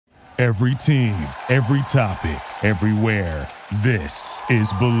Every team, every topic, everywhere. This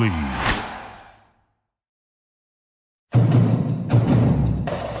is Believe.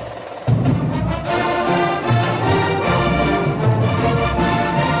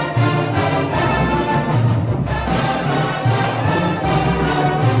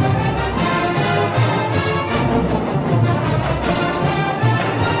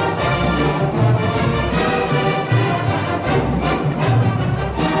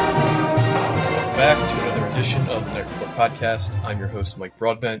 Podcast. I'm your host, Mike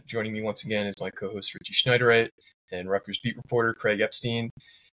Broadbent. Joining me once again is my co-host, Richie Schneiderite, and Rutgers beat reporter, Craig Epstein.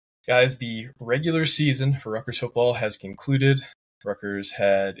 Guys, the regular season for Rutgers football has concluded. Rutgers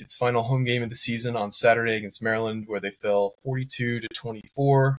had its final home game of the season on Saturday against Maryland, where they fell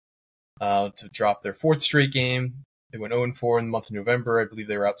 42-24 to drop their fourth straight game. They went 0-4 in the month of November. I believe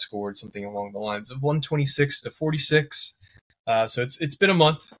they were outscored something along the lines of 126-46. So it's been a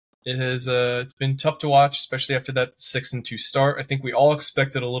month. It's been tough to watch, especially after that 6-2 start. I think we all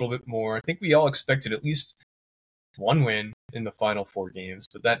expected a little bit more. I think we all expected at least one win in the final four games,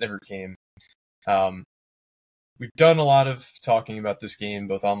 but that never came. We've done a lot of talking about this game,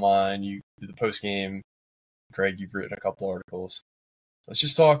 both online, you did the post game. Craig, you've written a couple articles. Let's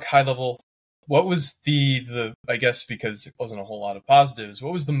just talk high level. What was the I guess because it wasn't a whole lot of positives,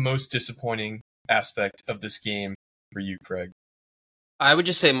 what was the most disappointing aspect of this game for you, Craig? I would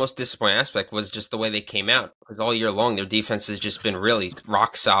just say most disappointing aspect was just the way they came out. Because all year long, their defense has just been really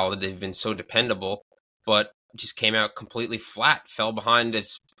rock solid. They've been so dependable, but just came out completely flat. Fell behind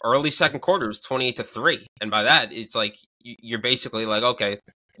its early second quarter. It was 28-3, and by that, it's like you're basically like, okay,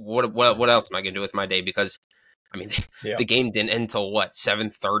 what else am I going to do with my day? Because I mean, the game didn't end until what,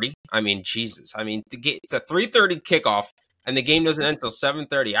 7:30? I mean, Jesus. I mean, it's a 3:30 kickoff, and the game doesn't end until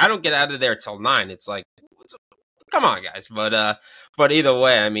 7:30. I don't get out of there till 9. It's like, come on, guys. But either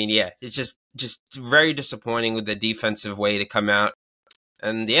way, I mean, yeah, it's just very disappointing with the defensive way to come out.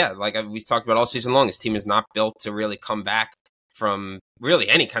 And yeah, like we talked about all season long, this team is not built to really come back from really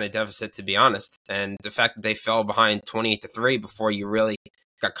any kind of deficit, to be honest. And the fact that they fell behind 28-3 before you really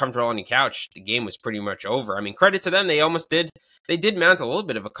got comfortable on your couch, the game was pretty much over. I mean, credit to them, they did mount a little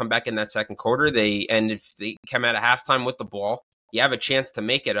bit of a comeback in that second quarter. And if they came out of halftime with the ball, you have a chance to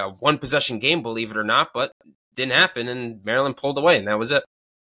make it a one-possession game, believe it or not, but didn't happen, and Maryland pulled away, and that was it.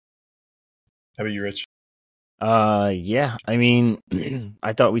 How about you, Rich? Yeah. I mean,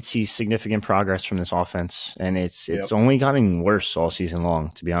 I thought we'd see significant progress from this offense, and it's only gotten worse all season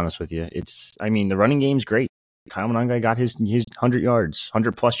long, to be honest with you. The running game's great. Kyle Monangai got his 100 yards,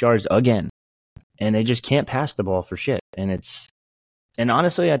 100-plus yards again, and they just can't pass the ball for shit. And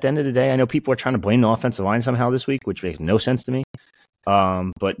honestly, at the end of the day, I know people are trying to blame the offensive line somehow this week, which makes no sense to me.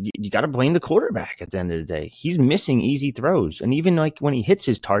 But you got to blame the quarterback at the end of the day. He's missing easy throws. And even like when he hits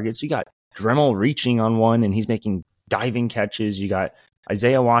his targets, you got Dremel reaching on one and he's making diving catches. You got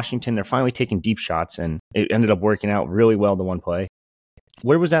Isaiah Washington. They're finally taking deep shots, and it ended up working out really well the one play.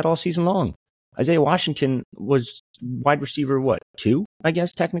 Where was that all season long? Isaiah Washington was wide receiver, 2, I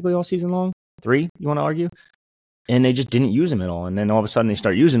guess, technically all season long? 3, you want to argue? And they just didn't use him at all. And then all of a sudden they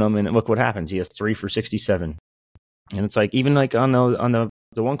start using him, and look what happens. He has 3 for 67. And it's like, even like on the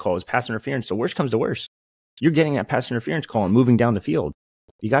one call is pass interference. So worst comes to worst, you're getting that pass interference call and moving down the field.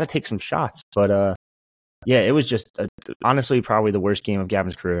 You got to take some shots. But yeah, it was just honestly probably the worst game of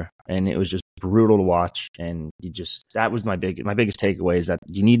Gavin's career, and it was just brutal to watch. And that was my biggest takeaway is that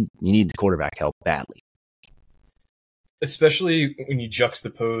you need the quarterback help badly, especially when you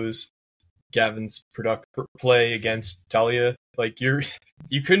juxtapose Gavin's play against Talia. Like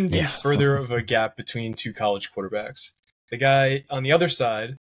you couldn't be further of a gap between two college quarterbacks. The guy on the other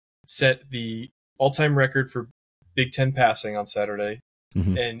side set the all-time record for Big Ten passing on Saturday.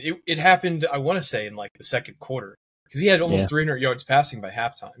 Mm-hmm. And it happened, I want to say, in like the second quarter, because he had almost 300 yards passing by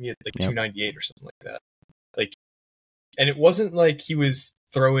halftime. He had like 298 or something like that. And it wasn't like he was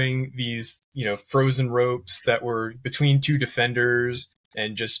throwing these, frozen ropes that were between two defenders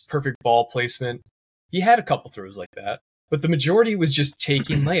and just perfect ball placement. He had a couple throws like that, but the majority was just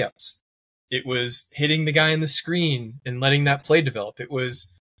taking layups. It was hitting the guy in the screen and letting that play develop. It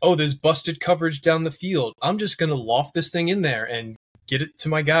was, there's busted coverage down the field. I'm just going to loft this thing in there and get it to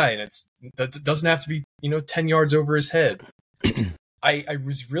my guy. And that doesn't have to be, 10 yards over his head. I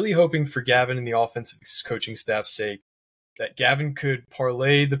was really hoping for Gavin and the offensive coaching staff's sake that Gavin could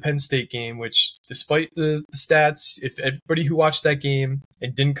parlay the Penn State game, which despite the stats, if everybody who watched that game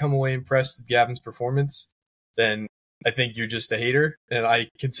and didn't come away impressed with Gavin's performance, then I think you're just a hater. And I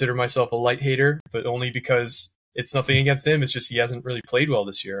consider myself a light hater, but only because it's nothing against him. It's just he hasn't really played well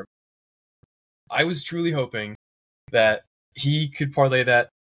this year. I was truly hoping that he could parlay that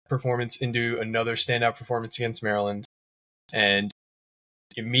performance into another standout performance against Maryland. And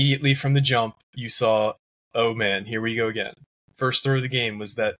immediately from the jump, you saw, oh man, here we go again. First throw of the game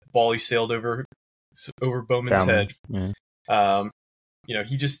was that ball he sailed over Bowman's head. Yeah.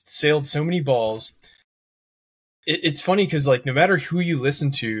 He just sailed so many balls. It's funny because, like, no matter who you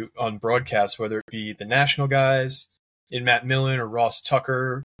listen to on broadcast, whether it be the national guys in Matt Millen or Ross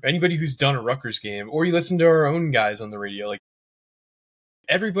Tucker, or anybody who's done a Rutgers game, or you listen to our own guys on the radio, like,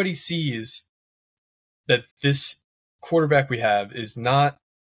 everybody sees that this quarterback we have is not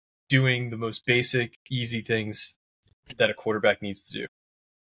doing the most basic, easy things that a quarterback needs to do.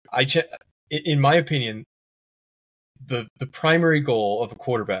 In my opinion, the primary goal of a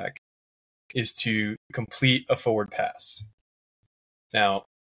quarterback is to complete a forward pass. Now,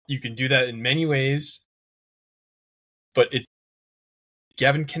 you can do that in many ways, but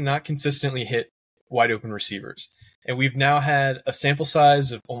Gavin cannot consistently hit wide open receivers. And we've now had a sample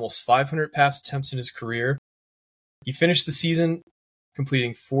size of almost 500 pass attempts in his career. He finished the season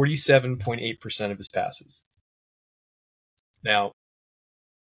completing 47.8% of his passes. Now,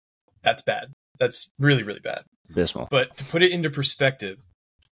 that's bad. That's really, really bad. Abysmal. But to put it into perspective,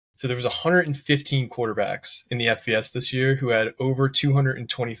 so there was 115 quarterbacks in the FBS this year who had over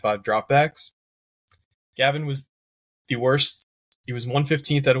 225 dropbacks. Gavin was the worst. He was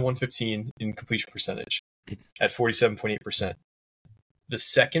 115th out of 115 in completion percentage at 47.8%. The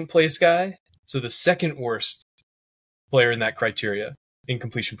second place guy, so the second worst player in that criteria in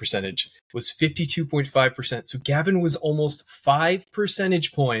completion percentage, was 52.5%. So Gavin was almost 5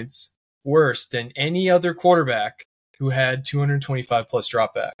 percentage points worse than any other quarterback who had 225 plus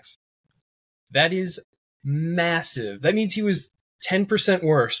dropbacks. That is massive. That means he was 10%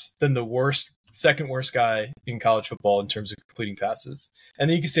 worse than the second worst guy in college football in terms of completing passes. And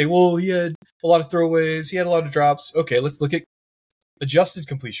then you can say, well, he had a lot of throwaways, he had a lot of drops. Okay, let's look at adjusted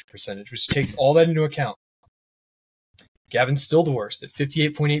completion percentage, which takes all that into account. Gavin's still the worst at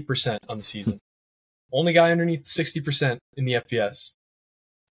 58.8% on the season. Only guy underneath 60% in the FBS.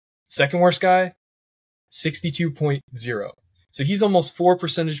 Second worst guy, 62.0. So he's almost 4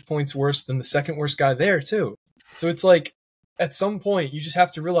 percentage points worse than the second worst guy there, too. So it's like, at some point, you just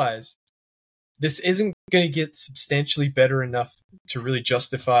have to realize this isn't going to get substantially better enough to really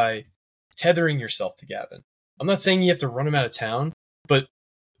justify tethering yourself to Gavin. I'm not saying you have to run him out of town, but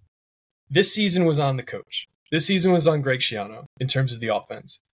this season was on the coach. This season was on Greg Schiano in terms of the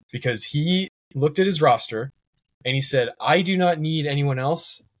offense, because he looked at his roster and he said, I do not need anyone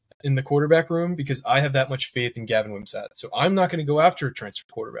else in the quarterback room because I have that much faith in Gavin Wimsatt. So I'm not going to go after a transfer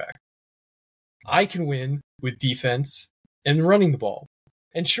quarterback. I can win with defense and running the ball.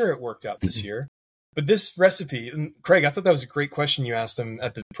 And sure, it worked out this year. But this recipe, and Craig, I thought that was a great question you asked him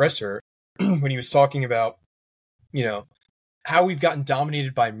at the presser when he was talking about, how we've gotten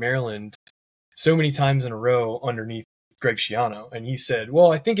dominated by Maryland so many times in a row underneath Greg Schiano. And he said,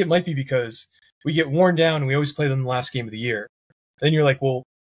 well, I think it might be because we get worn down and we always play them the last game of the year. Then you're like, well,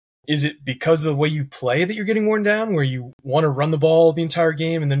 is it because of the way you play that you're getting worn down, where you want to run the ball the entire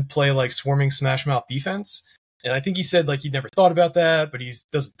game and then play like swarming smash mouth defense? And I think he said like he'd never thought about that, but he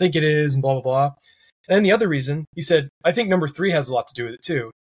doesn't think it is, and blah, blah, blah. And then the other reason, he said, I think number 3 has a lot to do with it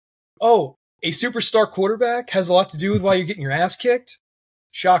too. Oh, a superstar quarterback has a lot to do with why you're getting your ass kicked?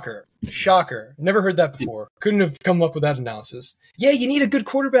 Shocker. Shocker. Never heard that before. Couldn't have come up with that analysis. Yeah, you need a good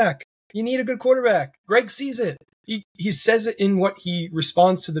quarterback. You need a good quarterback. Greg sees it. He says it in what he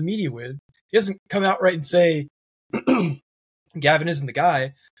responds to the media with. He doesn't come out right and say, Gavin isn't the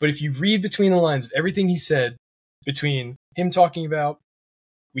guy. But if you read between the lines of everything he said, between him talking about,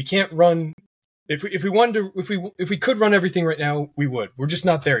 we can't run, if we could run everything right now, we would. We're just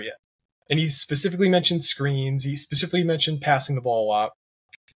not there yet. And he specifically mentioned screens. He specifically mentioned passing the ball a lot.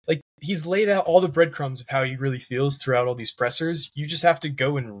 Like, he's laid out all the breadcrumbs of how he really feels throughout all these pressers. You just have to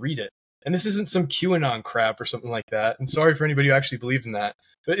go and read it. And this isn't some QAnon crap or something like that. And sorry for anybody who actually believed in that.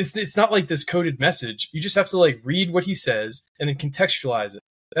 But it's not like this coded message. You just have to like read what he says and then contextualize it.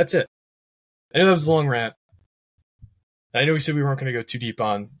 That's it. I know that was a long rant. I know we said we weren't going to go too deep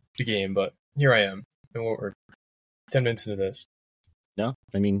on the game, but here I am. And we're 10 minutes into this. No,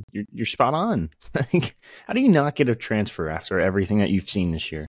 I mean, you're spot on. How do you not get a transfer after everything that you've seen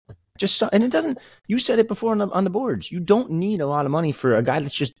this year? And it doesn't. You said it before on the boards. You don't need a lot of money for a guy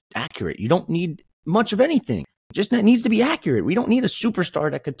that's just accurate. You don't need much of anything. Just it needs to be accurate. We don't need a superstar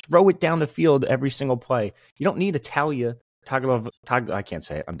that could throw it down the field every single play. You don't need a I can't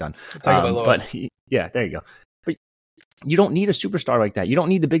say it. I'm done. But yeah, there you go. But you don't need a superstar like that. You don't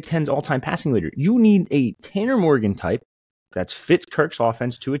need the Big Ten's all-time passing leader. You need a Tanner Morgan type that fits Kirk's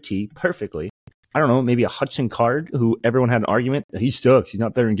offense to a T perfectly, I don't know, maybe a Hudson Card, who everyone had an argument. He sucks. He's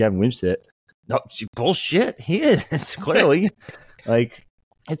not better than Gavin Wimsatt. No, bullshit. He is, clearly. Like,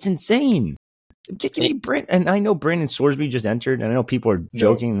 it's insane. Give me Brent. And I know Brandon Sorsby just entered, and I know people are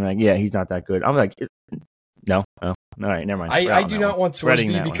joking, and like, yeah, he's not that good. I'm like, no. All right, never mind. I do not want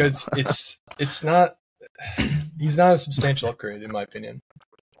Sorsby because it's not, he's not a substantial upgrade, in my opinion.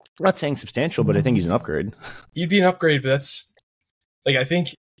 I'm not saying substantial, but I think he's an upgrade. He'd be an upgrade, but that's, like, I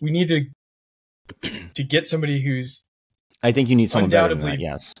think we need to get somebody who's... I think you need someone better than that,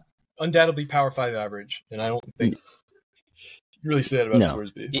 yes. Undoubtedly Power 5 average, and I don't think you really say that about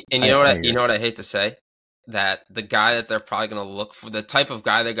Sorsby. And you know what I hate to say? That the guy that they're probably going to look for, the type of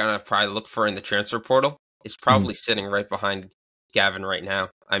guy they're going to probably look for in the transfer portal is probably sitting right behind Gavin right now.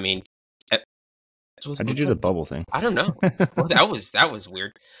 I mean... How'd you do the bubble thing? I don't know. Well, that was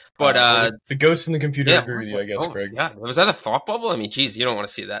weird. But the ghost in the computer agree with you, I guess, Craig. Yeah, was that a thought bubble? I mean, geez, you don't want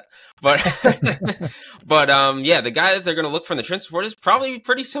to see that. But yeah, the guy that they're going to look for in the transfer portal is probably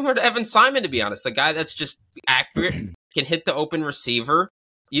pretty similar to Evan Simon, to be honest. The guy that's just accurate, can hit the open receiver.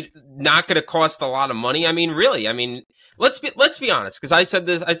 Not going to cost a lot of money. I mean, really. I mean, let's be honest, because I said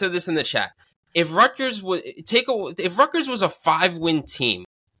this in the chat. If Rutgers was a 5-win team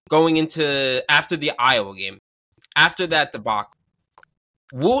going into after the Iowa game, after that debacle,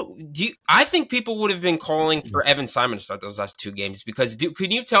 I think people would have been calling for Evan Simon to start those last two games, because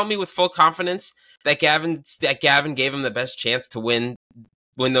could you tell me with full confidence that Gavin gave him the best chance to win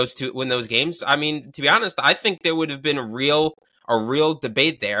those games? I mean, to be honest, I think there would have been a real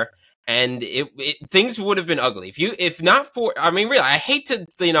debate there, and things would have been ugly if not for. I mean, really, I hate to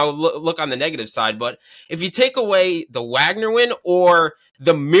look on the negative side, but if you take away the Wagner win or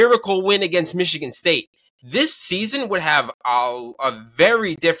the miracle win against Michigan State, this season would have a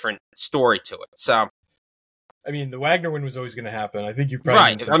very different story to it. So, I mean, the Wagner win was always going to happen. I think you probably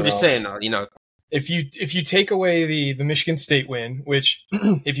right. I'm just saying, if you take away the Michigan State win, which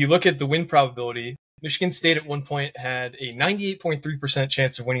if you look at the win probability, Michigan State at one point had a 98.3%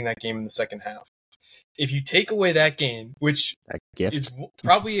 chance of winning that game in the second half. If you take away that game, which is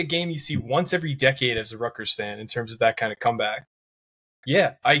probably a game you see once every decade as a Rutgers fan in terms of that kind of comeback,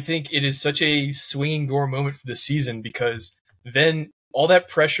 yeah, I think it is such a swinging door moment for the season, because then all that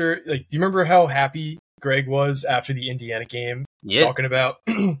pressure, like, do you remember how happy Greg was after the Indiana game? Yeah. Talking about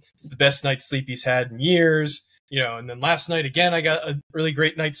it's the best night's sleep he's had in years, and then last night again, I got a really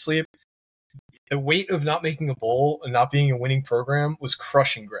great night's sleep. The weight of not making a bowl and not being a winning program was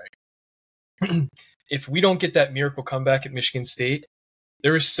crushing Greg. If we don't get that miracle comeback at Michigan State,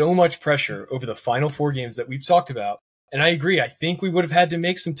 there is so much pressure over the final 4 games that we've talked about. And I agree. I think we would have had to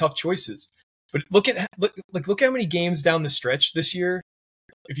make some tough choices. But look how many games down the stretch this year.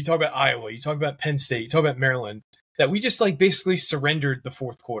 If you talk about Iowa, you talk about Penn State, you talk about Maryland, that we just basically surrendered the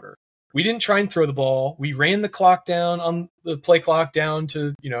fourth quarter. We didn't try and throw the ball. We ran the clock down on the play clock down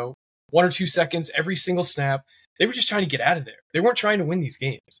to 1 or 2 seconds every single snap. They were just trying to get out of there. They weren't trying to win these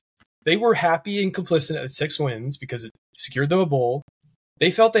games. They were happy and complicit at 6 wins because it secured them a bowl.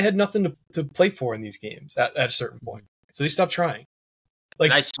 They felt they had nothing to play for in these games at a certain point. So they stopped trying.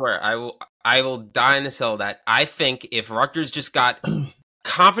 And I swear, I will die on this hill that I think if Rutgers just got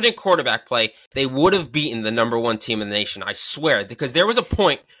competent quarterback play, they would have beaten the number 1 team in the nation. I swear, because there was a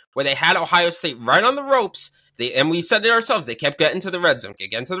point where they had Ohio State right on the ropes. And we said it ourselves, they kept getting to the red zone,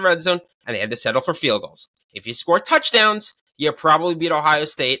 and they had to settle for field goals. If you score touchdowns, you probably beat Ohio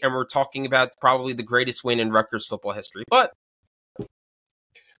State, and we're talking about probably the greatest win in Rutgers football history. But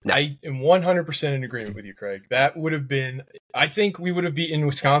no. I am 100% in agreement with you, Craig. That would have been, I think we would have beaten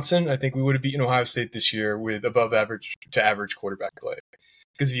Wisconsin. I think we would have beaten Ohio State this year with above average to average quarterback play.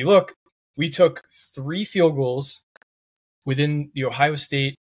 Because if you look, we took 3 field goals within the Ohio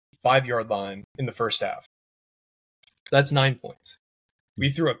State 5-yard line in the first half. That's 9 points. We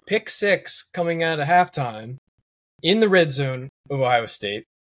threw a pick 6 coming out of halftime in the red zone of Ohio State.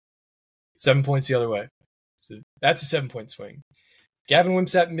 7 points the other way. So that's a 7-point swing. Gavin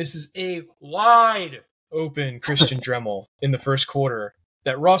Wimsatt misses a wide open Christian Dremel in the first quarter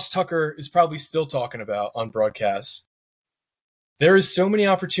that Ross Tucker is probably still talking about on broadcasts. There is so many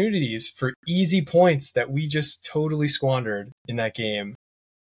opportunities for easy points that we just totally squandered in that game.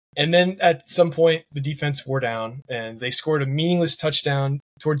 And then at some point, the defense wore down, and they scored a meaningless touchdown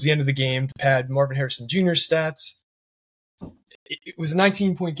towards the end of the game to pad Marvin Harrison Jr.'s stats. It was a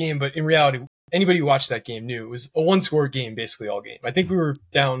 19-point game, but in reality, anybody who watched that game knew it was a 1-score game basically all game. I think we were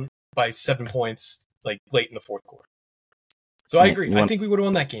down by 7 points late in the fourth quarter. So I agree. I think we would have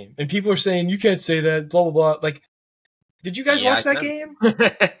won that game. And people are saying, you can't say that, blah, blah, blah. Did you guys watch that game?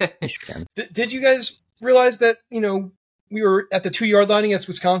 Did you guys realize that, we were at the 2-yard line against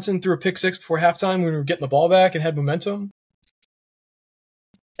Wisconsin, threw a pick six before halftime when we were getting the ball back and had momentum?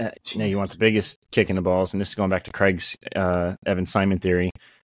 Now you want the biggest kick in the balls, and this is going back to Craig's Evan Simon theory,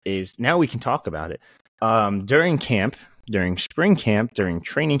 is now we can talk about it. During camp, during spring camp, during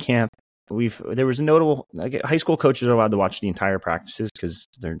training camp, there was a notable, high school coaches are allowed to watch the entire practices because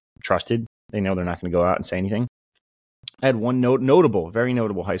they're trusted. They know they're not going to go out and say anything. I had one very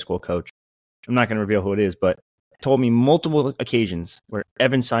notable high school coach. I'm not going to reveal who it is, but told me multiple occasions where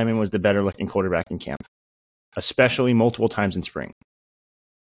Evan Simon was the better looking quarterback in camp, especially multiple times in spring.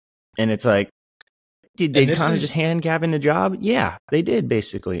 And it's like, did they kind of just hand Gavin the job? Yeah, they did,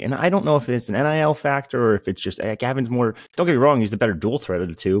 basically. And I don't know if it's an NIL factor or if it's just Gavin's more, don't get me wrong, he's the better dual threat of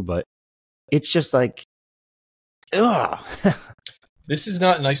the two, but it's just like, ugh. This is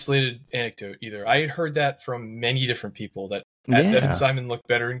not an isolated anecdote either. I had heard that from many different people that Evan Simon looked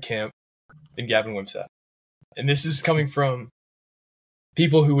better in camp than Gavin Wimsatt. And this is coming from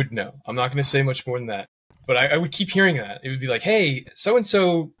people who would know. I'm not going to say much more than that. But I would keep hearing that. It would be like, hey,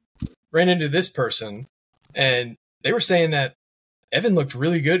 so-and-so ran into this person, and they were saying that Evan looked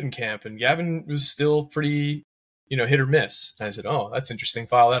really good in camp, and Gavin was still pretty, hit or miss. And I said, oh, that's interesting.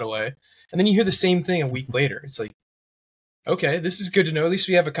 File that away. And then you hear the same thing a week later. It's like, okay, this is good to know. At least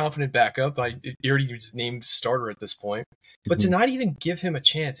we have a competent backup. He already was named starter at this point. But to not even give him a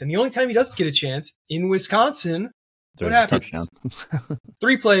chance, and the only time he does get a chance in Wisconsin, what happens?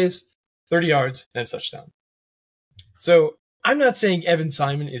 3 plays, 30 yards, and a touchdown. So I'm not saying Evan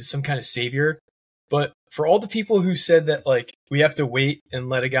Simon is some kind of savior, but for all the people who said that, like, we have to wait and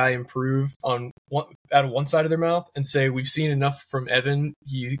let a guy improve out of one side of their mouth and say we've seen enough from Evan,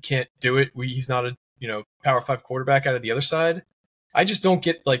 he can't do it, he's not a Power 5 quarterback out of the other side. I just don't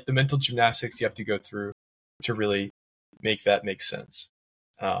get like the mental gymnastics you have to go through to really make that make sense.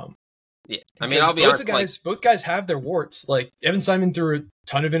 Yeah, I mean, I'll be honest. Both guys have their warts. Like Evan Simon threw a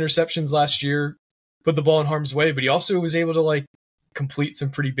ton of interceptions last year, put the ball in harm's way, but he also was able to like complete some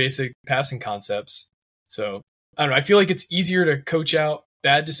pretty basic passing concepts. So I don't know. I feel like it's easier to coach out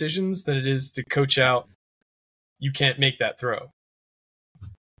bad decisions than it is to coach out you can't make that throw.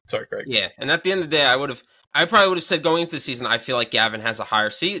 Sorry, Craig. Yeah, and at the end of the day, I probably would have said going into the season, I feel like Gavin has a higher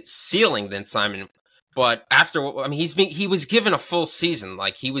ceiling than Simon. But he was given a full season.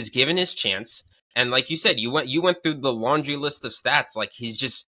 Like, he was given his chance. And like you said, you went through the laundry list of stats. Like, it's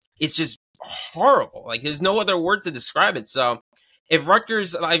just horrible. Like, there's no other word to describe it. So if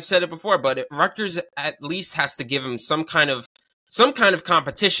Rutgers, I've said it before, but if Rutgers at least has to give him some kind of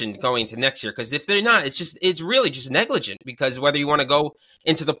competition going into next year. Because if they're not, it's really just negligent. Because whether you want to go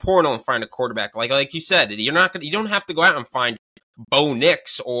into the portal and find a quarterback, like you said, you don't have to go out and find Bo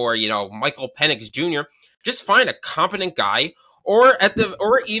Nix or Michael Penix Jr. Just find a competent guy, or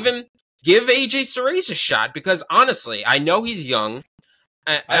even give AJ Cerise a shot. Because honestly, I know he's young.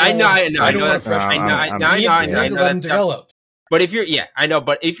 I know that develop. But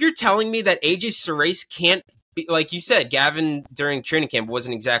if you're telling me that AJ Cerise can't be, like you said, Gavin during training camp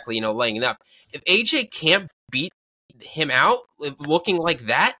wasn't exactly laying it up. If AJ can't beat him out looking like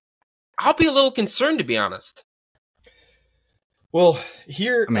that, I'll be a little concerned, to be honest. Well,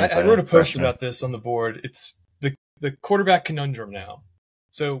 here I wrote a post about this on the board. It's the quarterback conundrum now.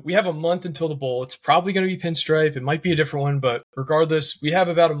 So we have a month until the bowl. It's probably going to be pinstripe. It might be a different one, but regardless, we have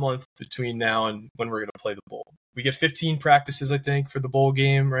about a month between now and when we're going to play the bowl. We get 15 practices, I think, for the bowl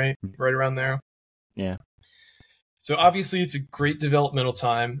game, right? Right around there. Yeah. So obviously it's a great developmental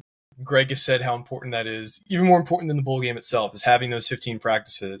time. Greg has said how important that is. Even more important than the bowl game itself is having those 15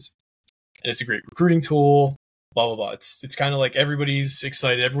 practices. And it's a great recruiting tool, blah, blah, blah. It's kind of like everybody's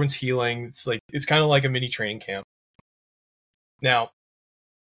excited. Everyone's healing. It's kind of like a mini training camp. Now,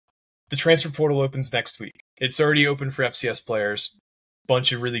 the transfer portal opens next week. It's already open for FCS players. A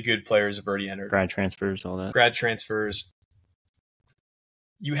bunch of really good players have already entered. Grad transfers, all that. Grad transfers.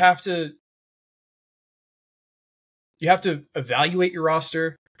 You have to evaluate your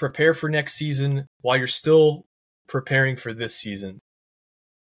roster, prepare for next season while you're still preparing for this season.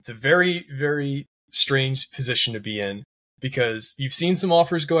 It's a very, very strange position to be in because you've seen some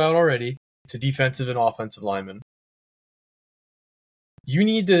offers go out already to defensive and offensive linemen. You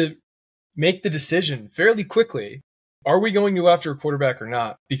need to make the decision fairly quickly. Are we going to go after a quarterback or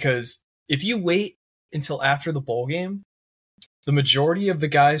not? Because if you wait until after the bowl game, the majority of the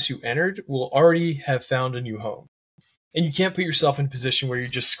guys who entered will already have found a new home. And you can't put yourself in a position where you're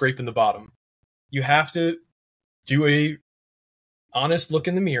just scraping the bottom. You have to do a honest look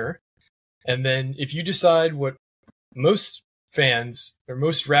in the mirror. And then if you decide what most fans or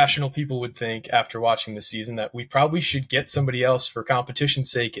most rational people would think after watching the season, that we probably should get somebody else for competition's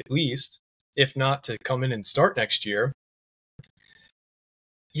sake at least, if not to come in and start next year,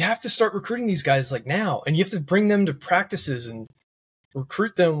 you have to start recruiting these guys like now, and you have to bring them to practices and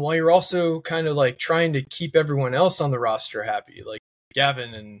recruit them while you're also kind of like trying to keep everyone else on the roster happy, like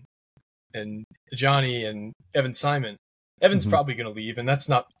Gavin and Johnny and Evan Simon. Evan's probably going to leave, and that's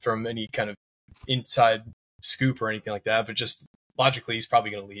not from any kind of inside scoop or anything like that, but just logically he's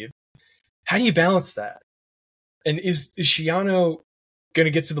probably going to leave. How do you balance that? And is Schiano going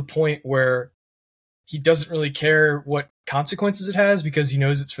to get to the point where he doesn't really care what consequences it has because he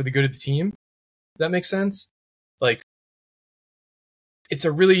knows it's for the good of the team? Does that make sense? Like, it's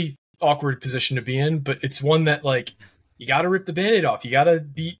a really awkward position to be in, but it's one that, like, you got to rip the Band-Aid off. You got to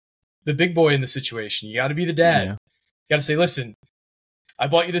be the big boy in the situation. You got to be the dad. Yeah. You got to say, listen, I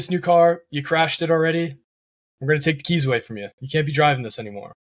bought you this new car. You crashed it already. We're going to take the keys away from you. You can't be driving this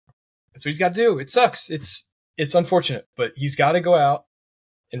anymore. That's what he's got to do. It sucks. It's unfortunate, but he's got to go out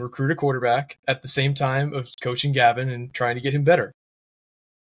and recruit a quarterback at the same time of coaching Gavin and trying to get him better.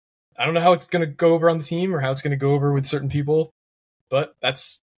 I don't know how it's going to go over on the team or how it's going to go over with certain people, but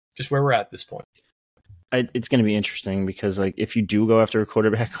that's just where we're at this point. It's going to be interesting because, like, if you do go after a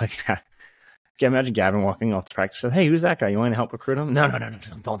quarterback, like, imagine Gavin walking off the practice and says, "Hey, who's that guy? You want to help recruit him?" No, don't.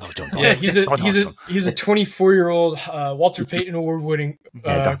 Yeah, he's a 24-year-old Walter Payton Award-winning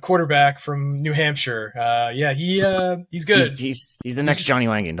quarterback from New Hampshire. He's good. He's the next Johnny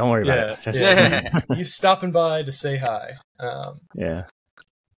Langan. Don't worry about it. He's stopping by to say hi. Yeah.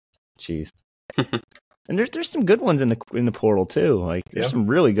 Jeez. And there's some good ones in the portal too. Like there's some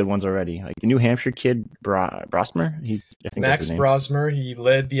really good ones already. Like the New Hampshire kid Brosmer. Max Brosmer. He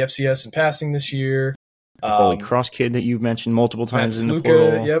led the FCS in passing this year. The Holy Cross kid that you've mentioned multiple times in the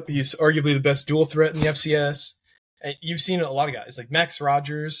portal. Yep, he's arguably the best dual threat in the FCS. And you've seen a lot of guys like Max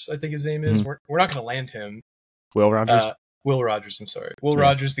Rogers. I think his name is. We're not going to land him. Will Rogers. Will Rogers. I'm sorry. Will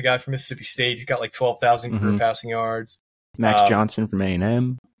Rogers, the guy from Mississippi State. He's got like 12,000 career passing yards. Max Johnson from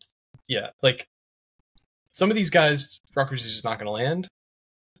A&M. Yeah, like. Some of these guys, Rutgers is just not going to land.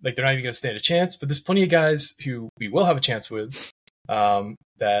 Like, they're not even going to stand a chance. But there's plenty of guys who we will have a chance with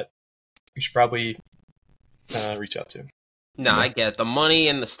that we should probably reach out to. No, I get the money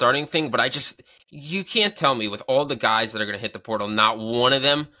and the starting thing, but you can't tell me with all the guys that are going to hit the portal, not one of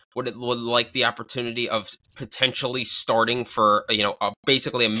them would like the opportunity of potentially starting for,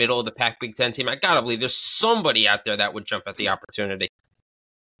 basically a middle of the pack Big Ten team. I got to believe there's somebody out there that would jump at the opportunity.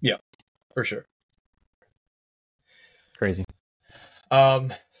 Yeah, for sure. Crazy.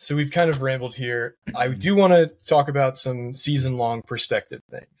 So we've kind of rambled here. I do want to talk about some season-long perspective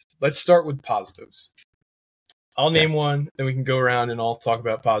things. Let's start with positives. I'll name one, then we can go around and I'll talk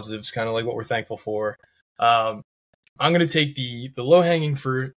about positives, kind of like what we're thankful for. I'm going to take the low-hanging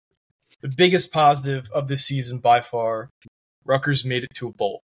fruit. The biggest positive of this season by far, Rutgers made it to a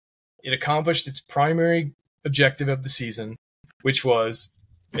bowl. It accomplished its primary objective of the season, which was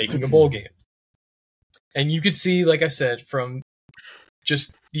making a bowl game. And you could see, like I said, from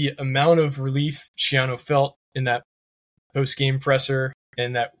just the amount of relief Schiano felt in that post-game presser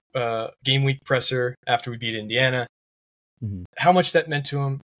and that game week presser after we beat Indiana, how much that meant to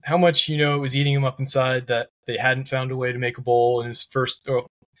him, how much, it was eating him up inside that they hadn't found a way to make a bowl in his first,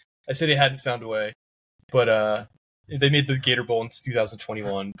 I say they hadn't found a way, but they made the Gator Bowl in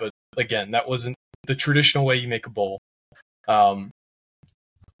 2021. But again, that wasn't the traditional way you make a bowl.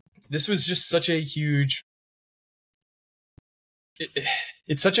 This was just such a huge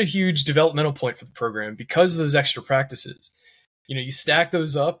it's such a huge developmental point for the program because of those extra practices. You stack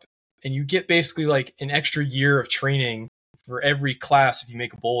those up and you get basically like an extra year of training for every class if you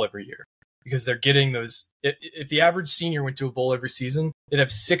make a bowl every year, because they're getting those. If the average senior went to a bowl every season, they'd have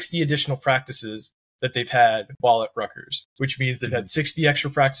 60 additional practices that they've had while at Rutgers, which means they've had 60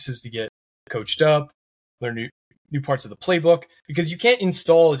 extra practices to get coached up, learn new parts of the playbook, because you can't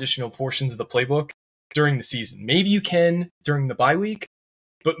install additional portions of the playbook during the season. Maybe you can during the bye week,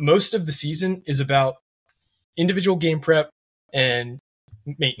 but most of the season is about individual game prep and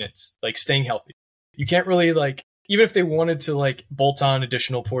maintenance, like staying healthy. You can't really even if they wanted to bolt on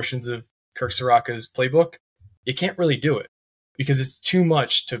additional portions of Kirk Soraka's playbook, you can't really do it because it's too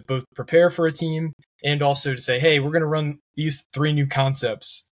much to both prepare for a team and also to say, hey, we're going to run these 3 new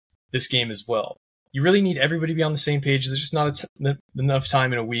concepts this game as well. You really need everybody to be on the same page. There's just not enough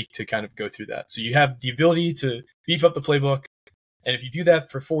time in a week to kind of go through that. So you have the ability to beef up the playbook. And if you do that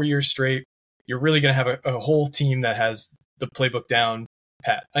for 4 years straight, you're really going to have a whole team that has the playbook down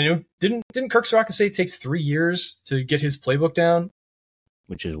pat. I know, didn't Kirk Soraka say it takes 3 years to get his playbook down?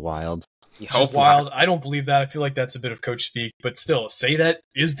 Which is wild. Wild. I don't believe that. I feel like that's a bit of coach speak, but still, say that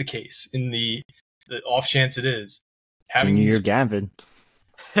is the case in the off chance it is. Gavin.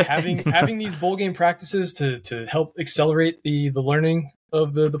 having these bowl game practices to help accelerate the learning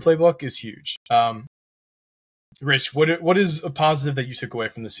of the playbook is huge. Rich, what is a positive that you took away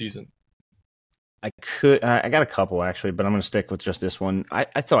from the season? I got a couple actually, but I'm going to stick with just this one.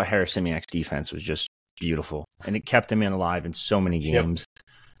 I thought Harris Simiak's defense was just beautiful, and it kept him alive in so many games.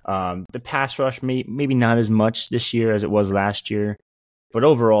 Yep. The pass rush, maybe not as much this year as it was last year, but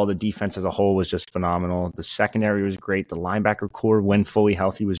overall, the defense as a whole was just phenomenal. The secondary was great. The linebacker core, when fully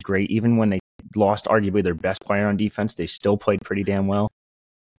healthy, was great. Even when they lost arguably their best player on defense, they still played pretty damn well.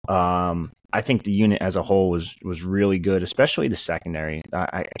 I think the unit as a whole was really good, especially the secondary.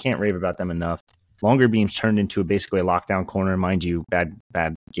 I can't rave about them enough. Longer Beams turned into basically a lockdown corner. Mind you,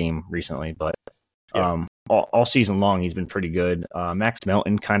 bad game recently, but all season long he's been pretty good. Max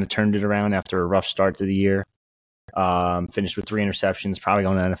Melton kind of turned it around after a rough start to the year. Finished with 3 interceptions, probably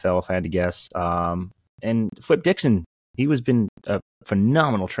going to NFL if I had to guess. And Flip Dixon, he has been a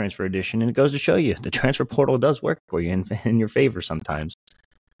phenomenal transfer addition, and it goes to show you the transfer portal does work for you in your favor sometimes.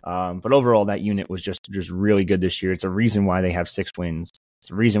 But overall, that unit was just really good this year. It's a reason why they have 6 wins. It's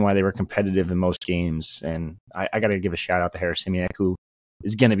a reason why they were competitive in most games. And I got to give a shout out to Harris Simiak, who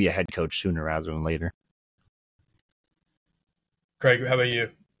is going to be a head coach sooner rather than later. Craig, how about you?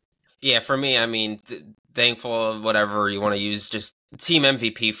 Yeah, for me, I mean, thankful of whatever you want to use. Just team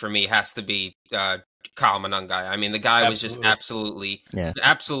MVP for me has to be Kyle Monangai. I mean, the guy was just absolutely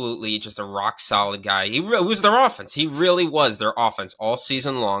just a rock solid guy. He was their offense. He really was their offense all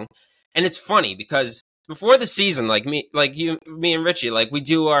season long. And it's funny because before the season, me and Richie, we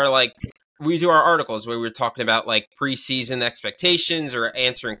do our articles where we're talking about preseason expectations or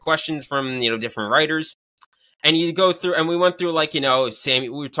answering questions from different writers. And you go through, and we went through we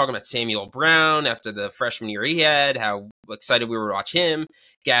were talking about Samuel Brown after the freshman year he had, how excited we were to watch him,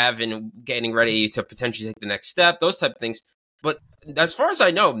 Gavin getting ready to potentially take the next step, those type of things. But as far as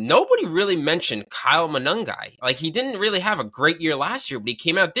I know, nobody really mentioned Kyle Monangai. He didn't really have a great year last year, but he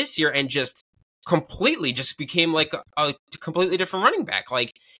came out this year and just completely became a completely different running back.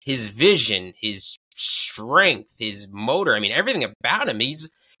 His vision, his strength, his motor, I mean, everything about him,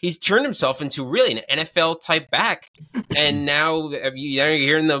 he's turned himself into really an NFL type back. And now you're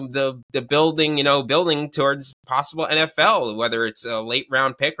hearing the building towards possible NFL, whether it's a late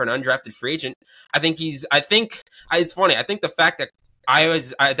round pick or an undrafted free agent. I think it's funny. I think the fact that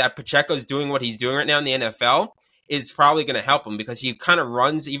that Pacheco's doing what he's doing right now in the NFL is probably going to help him, because he kind of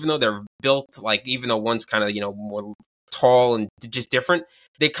runs, even though they're built even though one's kind of, more tall and just different,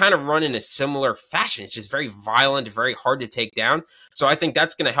 they kind of run in a similar fashion. It's just very violent, very hard to take down. So I think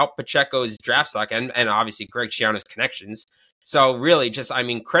that's going to help Pacheco's draft stock and obviously Greg Schiano's connections. So really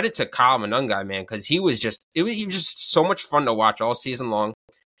credit to Kyle Monangai, man, because he was just so much fun to watch all season long.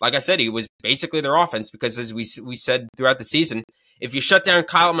 Like I said, he was basically their offense, because as we said throughout the season, if you shut down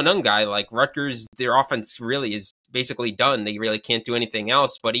Kyle Monangai, Rutgers, their offense really is basically done. They really can't do anything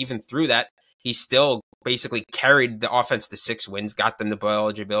else. But even through that, he still basically carried the offense to 6 wins, got them to bowl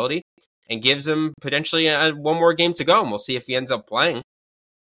eligibility, and gives them potentially one more game to go. And we'll see if he ends up playing.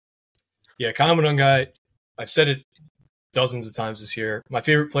 Yeah, Kyle Monangai, I've said it dozens of times this year. My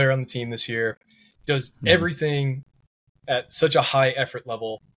favorite player on the team this year. Does everything at such a high effort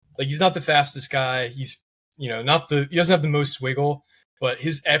level. He's not the fastest guy. He's he doesn't have the most wiggle, but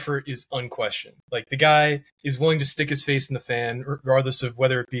his effort is unquestioned. The guy is willing to stick his face in the fan, regardless of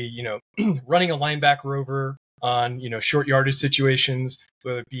whether it be, running a linebacker over on, short yardage situations,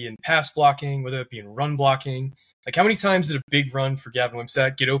 whether it be in pass blocking, whether it be in run blocking. How many times did a big run for Gavin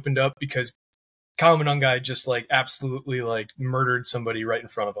Wimsatt get opened up because Kyle Monangai just absolutely murdered somebody right in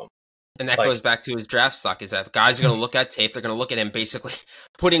front of him? And that goes back to his draft stock, is that guys are going to look at tape. They're going to look at him basically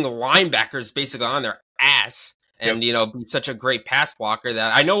putting linebackers basically on their ass. And, be such a great pass blocker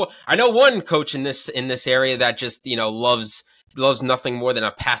that I know one coach in this area that just, loves nothing more than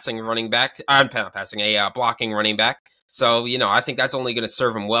a passing running back. I'm not passing, a blocking running back. So, I think that's only going to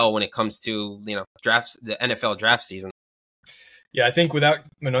serve him well when it comes to, drafts, the NFL draft season. Yeah, I think without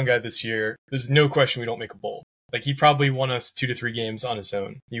Monangai this year, there's no question we don't make a bowl. He probably won us 2 to 3 games on his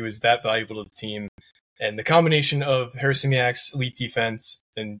own. He was that valuable to the team. And the combination of Harris Simiak's elite defense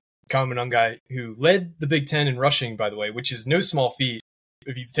and Kyle Monangai, who led the Big Ten in rushing, by the way, which is no small feat.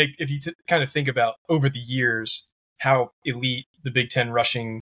 If you kind of think about over the years how elite the Big Ten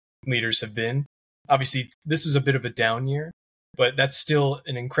rushing leaders have been. Obviously, this was a bit of a down year, but that's still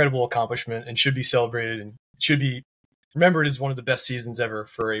an incredible accomplishment and should be celebrated and should be remembered as one of the best seasons ever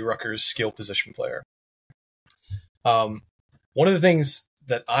for a Rutgers skill position player. One of the things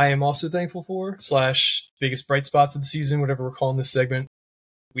that I am also thankful for / biggest bright spots of the season, whatever we're calling this segment,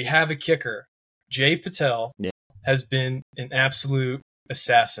 we have a kicker. Jay Patel has been an absolute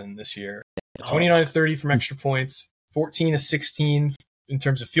assassin this year. 29 of 30 from extra points, 14 of 16 in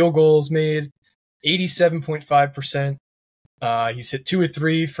terms of field goals made, 87.5%. He's hit 2 of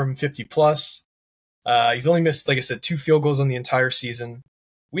 3 from 50 plus. He's only missed, like I said, 2 field goals on the entire season.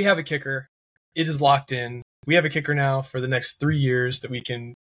 We have a kicker. It is locked in. We have a kicker now for the next 3 years that we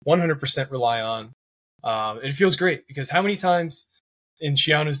can 100% rely on. It feels great because how many times in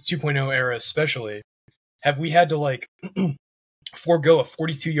Shiano's 2.0 era especially have we had to like forego a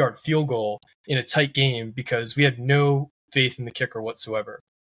 42-yard field goal in a tight game because we had no faith in the kicker whatsoever.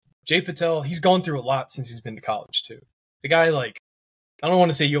 Jay Patel, he's gone through a lot since he's been to college too. The guy, like, I don't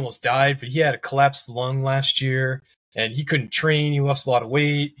want to say he almost died, but he had a collapsed lung last year and he couldn't train. He lost a lot of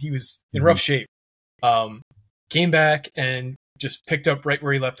weight. He was in rough shape. Came back and just picked up right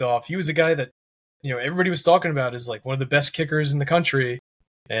where he left off. He was a guy that, everybody was talking about as like one of the best kickers in the country.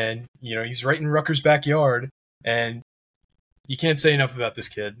 And, he's right in Rutgers' backyard. And you can't say enough about this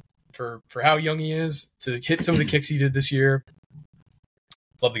kid for how young he is to hit some of the kicks he did this year.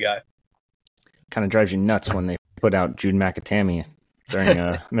 Love the guy. Kind of drives you nuts when they put out Jude McAtamney during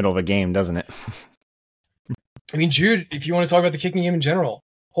the middle of a game, doesn't it? I mean, Jude, if you want to talk about the kicking game in general,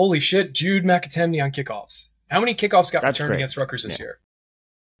 holy shit, Jude McAtamney on kickoffs. How many kickoffs got returned against Rutgers this year?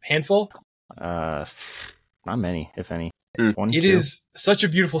 Handful? Not many, if any. It is such a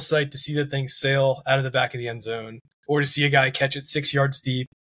beautiful sight to see the thing sail out of the back of the end zone, or to see a guy catch it 6 yards deep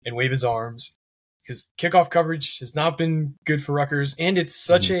and wave his arms. Because kickoff coverage has not been good for Rutgers, and it's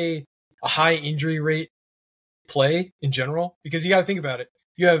such a high injury rate play in general. Because you got to think about it.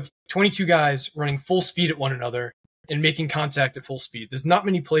 You have 22 guys running full speed at one another and making contact at full speed. There's not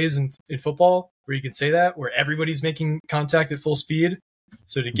many plays in football where you can say that, where everybody's making contact at full speed.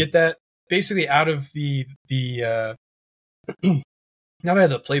 So to get that basically out of the not out of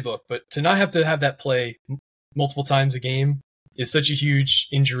the playbook, but to not have to have that play multiple times a game is such a huge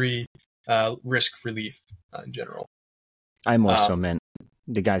injury risk relief in general. I more so meant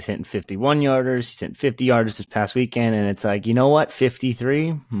the guy's hitting 51-yarders. He's hitting 50-yarders this past weekend, and it's like, you know what?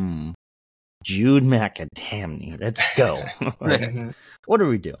 53? Jude McAtamney. Let's go. What are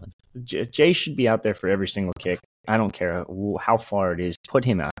we doing? Jay should be out there for every single kick. I don't care how far it is. Put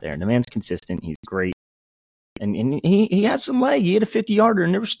him out there. The man's consistent. He's great. And he has some leg. He hit a 50-yarder,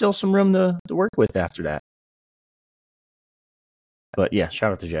 and there was still some room to work with after that. But, yeah,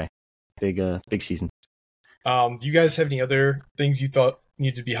 shout out to Jay. Big season. Do you guys have any other things you thought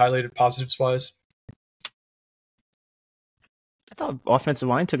needed to be highlighted positives-wise? I thought offensive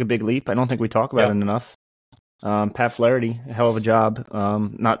line took a big leap. I don't think we talk about it enough. Pat Flaherty, a hell of a job.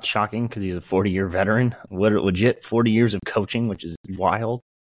 Not shocking because he's a 40-year veteran. Legit 40 years of coaching, which is wild.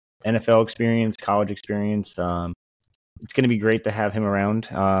 NFL experience, college experience. It's going to be great to have him around.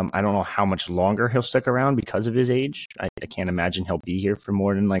 I don't know how much longer he'll stick around because of his age. I can't imagine he'll be here for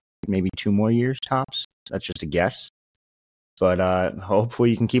more than like maybe 2 more years tops. That's just a guess. But hopefully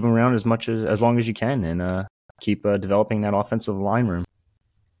you can keep him around as long as you can and keep developing that offensive line room.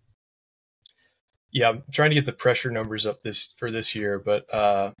 Yeah, I'm trying to get the pressure numbers up for this year, but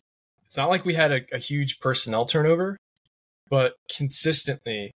it's not like we had a huge personnel turnover, but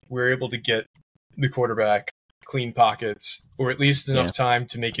consistently we're able to get the quarterback clean pockets or at least enough time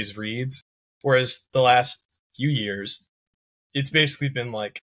to make his reads. Whereas the last few years, it's basically been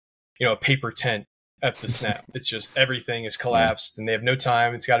like, a paper tent at the snap. It's just everything is collapsed and they have no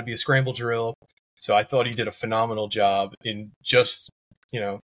time. It's got to be a scramble drill. So I thought he did a phenomenal job in just,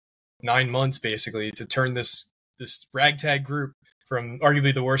 9 months basically to turn this ragtag group from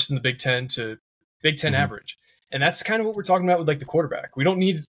arguably the worst in the Big Ten to Big Ten average. And that's kind of what we're talking about with like the quarterback. We don't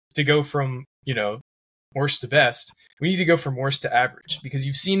need to go from, worst to best. We need to go from worst to average because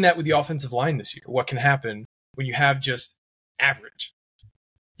you've seen that with the offensive line this year. What can happen when you have just average?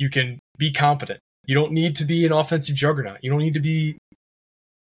 You can be competent. You don't need to be an offensive juggernaut. You don't need to be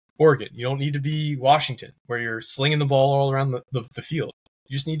Oregon. You don't need to be Washington where you're slinging the ball all around the field.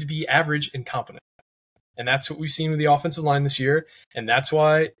 You just need to be average and competent. And that's what we've seen with the offensive line this year. And that's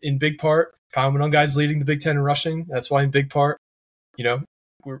why, in big part, Kyle Monungai's leading the Big Ten in rushing. That's why, in big part,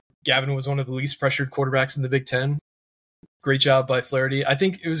 Gavin was one of the least pressured quarterbacks in the Big Ten. Great job by Flaherty. I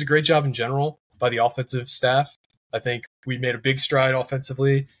think it was a great job in general by the offensive staff. I think we made a big stride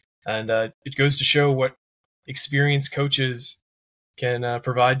offensively. And it goes to show what experienced coaches can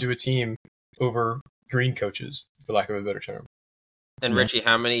provide to a team over green coaches, for lack of a better term. And Richie,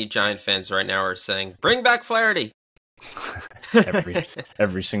 how many Giant fans right now are saying, "Bring back Flaherty"?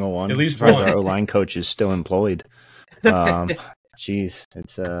 every single one. At least one. Our O-line coach is still employed. Jeez,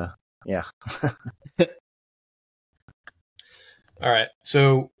 it's yeah. All right,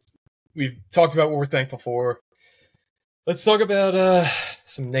 so we've talked about what we're thankful for. Let's talk about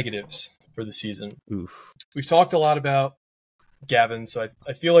some negatives for the season. Oof. We've talked a lot about Gavin, so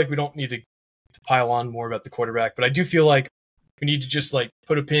I feel like we don't need to pile on more about the quarterback, but I do feel like we need to just like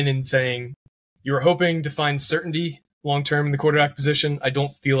put a pin in saying you were hoping to find certainty long-term in the quarterback position. I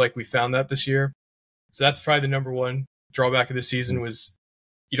don't feel like we found that this year. So that's probably the number one drawback of the season was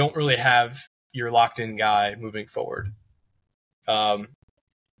you don't really have your locked-in guy moving forward. Craig,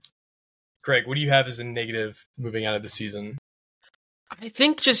 what do you have as a negative moving out of the season? I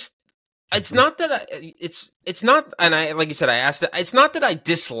think just it's not that it's not, and I like you said, I asked it. It's not that I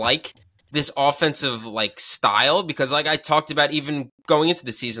dislike this offensive like style, because like I talked about even going into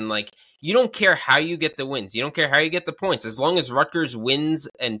the season, like you don't care how you get the wins, you don't care how you get the points, as long as Rutgers wins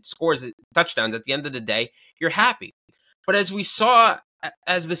and scores touchdowns at the end of the day, you're happy. But as we saw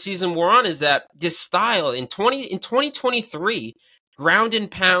as the season wore on, is that this style in 2023, ground and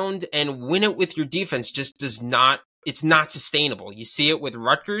pound and win it with your defense just does not. It's not sustainable. You see it with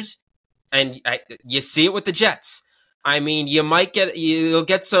Rutgers, and you see it with the Jets. I mean, you'll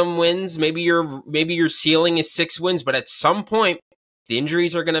get some wins. Maybe your ceiling is 6 wins, but at some point, the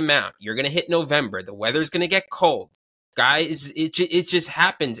injuries are going to mount. You're going to hit November. The weather's going to get cold. Guys, it just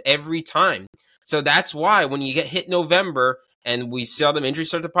happens every time. So that's why when you get hit November and we see all them injuries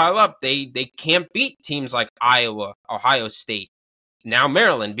start to pile up, they can't beat teams like Iowa, Ohio State, now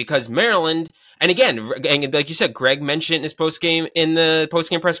Maryland, because Maryland, and again, like you said, Greg mentioned in the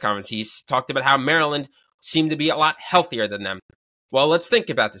postgame press conference, he's talked about how Maryland seemed to be a lot healthier than them. Well, let's think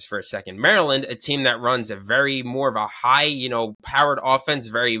about this for a second. Maryland, a team that runs a very more of a high, powered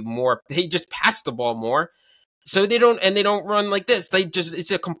offense, they just pass the ball more. So they don't run like this.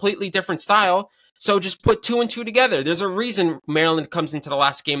 It's a completely different style. So just put 2 and 2 together. There's a reason Maryland comes into the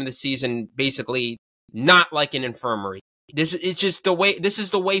last game of the season basically not like an infirmary. This is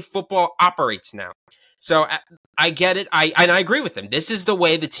the way football operates now. So I get it. I agree with him. This is the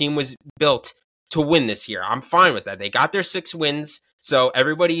way the team was built to win this year. I'm fine with that. They got their 6 wins, so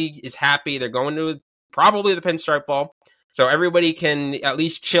everybody is happy. They're going to probably the Pinstripe Bowl, so everybody can at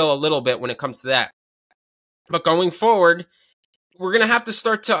least chill a little bit when it comes to that. But going forward, we're going to have to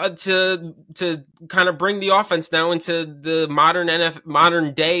start to kind of bring the offense now into the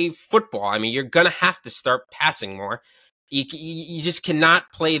modern day football. I mean, you're going to have to start passing more. You just cannot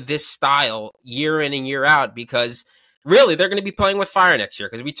play this style year in and year out, because really they're going to be playing with fire next year,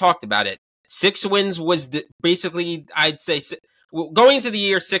 because we talked about it. 6 wins was basically, I'd say, going into the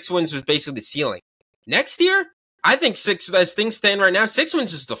year, 6 wins was basically the ceiling. Next year, I think 6, as things stand right now, 6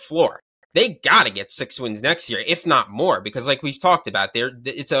 wins is the floor. They got to get 6 wins next year, if not more, because like we've talked about,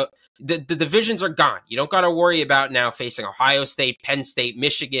 the divisions are gone. You don't got to worry about now facing Ohio State, Penn State,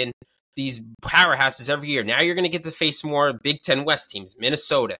 Michigan, these powerhouses every year. Now you're going to get to face more Big Ten West teams,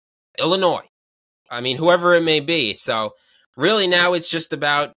 Minnesota, Illinois. I mean, whoever it may be. So really now it's just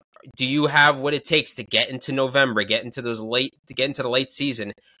about, do you have what it takes to get into November, get into the late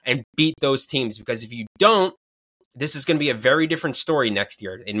season and beat those teams? Because if you don't, this is going to be a very different story next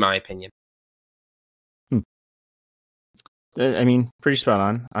year, in my opinion. I mean, pretty spot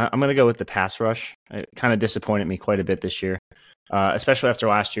on. I'm going to go with the pass rush. It kind of disappointed me quite a bit this year, especially after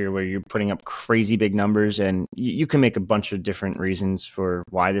last year where you're putting up crazy big numbers, and you can make a bunch of different reasons for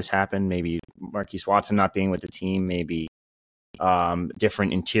why this happened. Maybe Marquise Watson not being with the team, maybe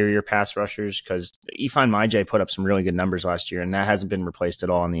different interior pass rushers, because Ifeanyi Maijeh put up some really good numbers last year, and that hasn't been replaced at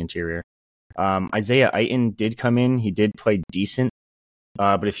all in the interior. Isaiah Aiton did come in. He did play decent.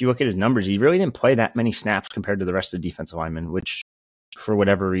 But if you look at his numbers, he really didn't play that many snaps compared to the rest of the defensive linemen, which for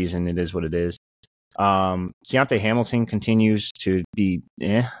whatever reason, it is what it is. Keontae Hamilton continues to be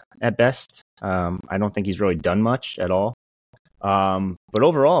at best. I don't think he's really done much at all. But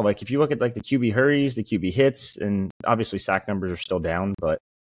overall, like if you look at like the QB hurries, the QB hits, and obviously sack numbers are still down, but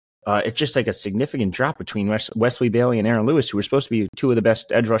it's just like a significant drop between Wesley Bailey and Aaron Lewis, who were supposed to be 2 of the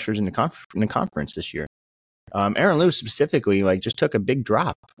best edge rushers in the conference this year. Aaron Lewis specifically, like, just took a big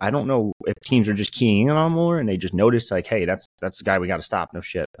drop. I don't know if teams are just keying in on more and they just noticed, like, hey, that's the guy we got to stop. No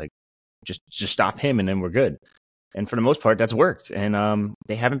shit, like just stop him and then we're good. And for the most part, that's worked. And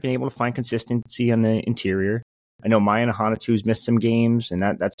they haven't been able to find consistency on the interior. I know Maya Nahanatu's missed some games, and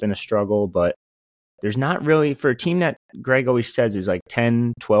that's been a struggle. But there's not really, for a team that Greg always says is like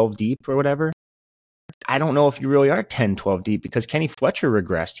 10, 12 deep or whatever. I don't know if you really are 10, 12 deep, because Kenny Fletcher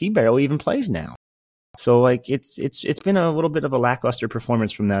regressed. He barely even plays now. So like it's been a little bit of a lackluster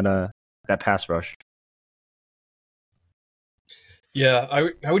performance from that pass rush. Yeah,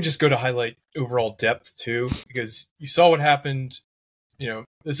 I would just go to highlight overall depth too, because you saw what happened.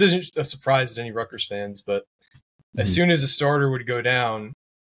 This isn't a surprise to any Rutgers fans, but as soon as a starter would go down,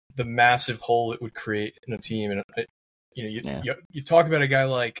 the massive hole it would create in a team. And you talk about a guy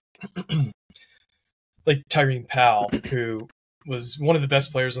like Tyreen Powell, who was one of the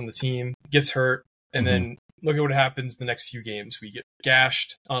best players on the team, gets hurt, and then look at what happens the next few games. We get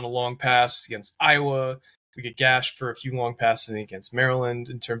gashed on a long pass against Iowa. We get gashed for a few long passes against Maryland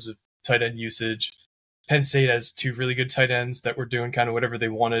in terms of tight end usage. Penn State has 2 really good tight ends that were doing kind of whatever they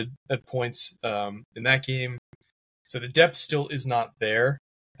wanted at points in that game. So the depth still is not there.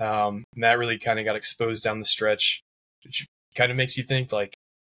 And that really kind of got exposed down the stretch, which kind of makes you think, like,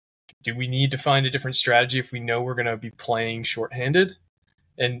 do we need to find a different strategy if we know we're going to be playing shorthanded?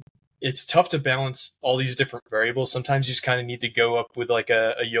 And it's tough to balance all these different variables. Sometimes you just kind of need to go up with like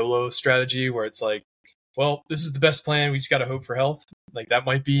a YOLO strategy where it's like, well, this is the best plan. We just got to hope for health. Like that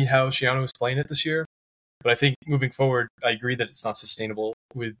might be how Shiano was playing it this year. But I think moving forward, I agree that it's not sustainable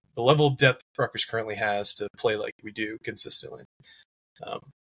with the level of depth Rutgers currently has to play like we do consistently.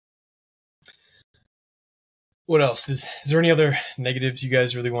 What else? Is there any other negatives you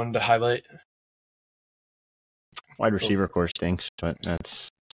guys really wanted to highlight? Wide receiver core stinks, but that's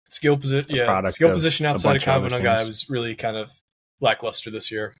skill position. Yeah, skill position outside of Kavanagh was really kind of lackluster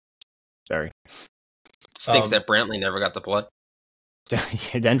this year. Very stinks that Brantley never got to play. The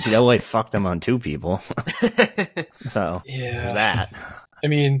NCAA fucked them on 2 people. So yeah, that. I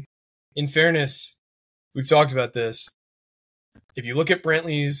mean, in fairness, we've talked about this. If you look at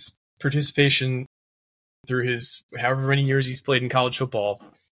Brantley's participation through his however many years he's played in college football,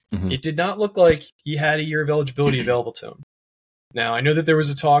 it did not look like he had a year of eligibility available to him. Now, I know that there was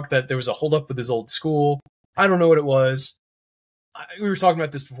a talk that there was a holdup with his old school. I don't know what it was. We were talking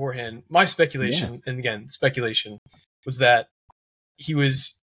about this beforehand. My speculation, and again, speculation, was that he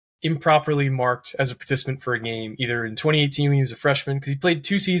was improperly marked as a participant for a game, either in 2018 when he was a freshman, because he played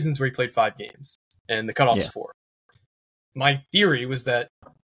 2 seasons where he played 5 games, and the cutoff's 4. My theory was that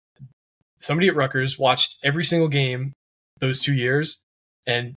somebody at Rutgers watched every single game those 2 years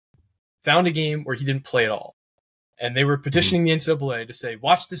and found a game where he didn't play at all. And they were petitioning the NCAA to say,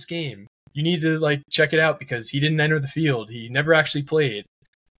 watch this game. You need to like check it out because he didn't enter the field. He never actually played.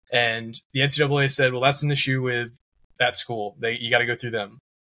 And the NCAA said, well, that's an issue with that school. You got to go through them.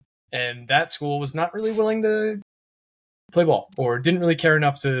 And that school was not really willing to play ball or didn't really care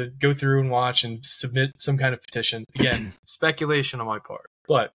enough to go through and watch and submit some kind of petition. Again, speculation on my part.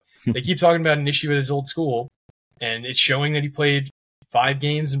 But they keep talking about an issue at his old school, and it's showing that he played 5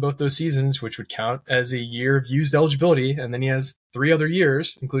 games in both those seasons, which would count as a year of used eligibility, and then he has 3 other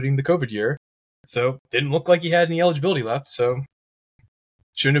years, including the COVID year. So didn't look like he had any eligibility left, so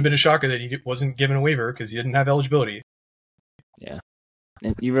shouldn't have been a shocker that he wasn't given a waiver because he didn't have eligibility. Yeah.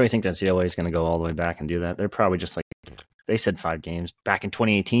 And you really think that NCAA is going to go all the way back and do that? They're probably just like, they said 5 games back in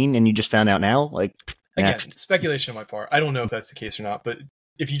 2018, and you just found out now? Like, again, speculation on my part. I don't know if that's the case or not, but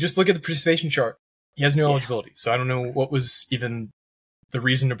if you just look at the participation chart, he has no eligibility. So I don't know what was even the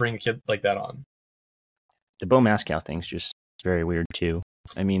reason to bring a kid like that on. The Bo Mascow thing's just very weird too.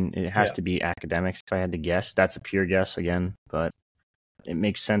 I mean, it has to be academics. If I had to guess, that's a pure guess again, but it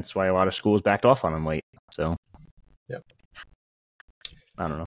makes sense why a lot of schools backed off on him late. So, I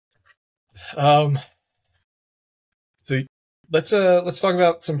don't know. So let's talk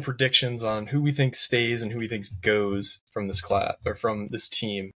about some predictions on who we think stays and who we think goes from this class or from this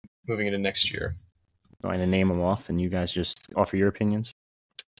team moving into next year. I'm going to name them off, and you guys just offer your opinions.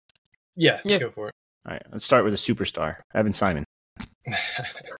 Yeah, go for it. All right, let's start with a superstar, Evan Simon.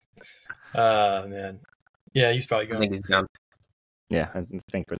 Man. Yeah, he's probably going. I think he's down. Yeah, I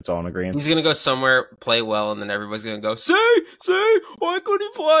think it's all in agreement. He's going to go somewhere, play well, and then everybody's going to go, say, why couldn't he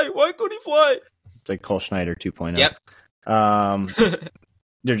play? Why couldn't he play? It's like Cole Schneider 2.0. Yep.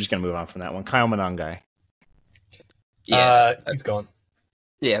 They're just going to move on from that one. Kyle Monangai. Yeah, he's gone.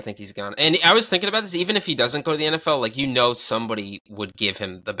 Yeah, I think he's gone. And I was thinking about this, even if he doesn't go to the NFL, like, somebody would give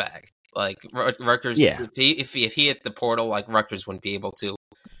him the bag. Like, Rutgers, if he hit the portal, like, Rutgers wouldn't be able to.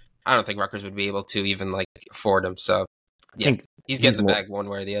 I don't think Rutgers would be able to even, like, afford him. So, yeah, he's getting the bag one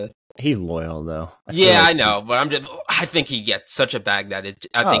way or the other. He's loyal, though. I know, but I think he gets such a bag that would.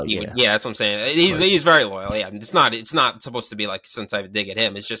 Yeah, that's what I'm saying. He's very loyal. Yeah, it's not supposed to be like some type of dig at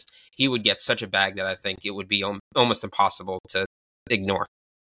him. It's just he would get such a bag that I think it would be almost impossible to ignore.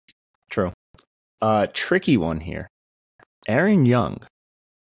 True. Tricky one here. Aaron Young.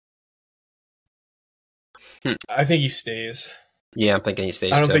 I think he stays. Yeah, I'm thinking he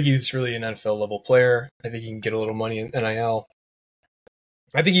stays. I don't think he's really an NFL level player. I think he can get a little money in NIL.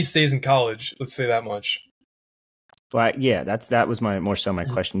 I think he stays in college. Let's say that much. Well, yeah, that was my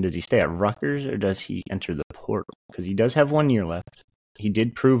question. Does he stay at Rutgers or does he enter the portal? Because he does have 1 year left. He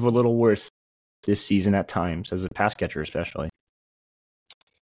did prove a little worth this season at times as a pass catcher, especially.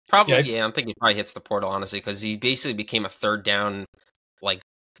 Probably, I'm thinking he probably hits the portal honestly because he basically became a third down like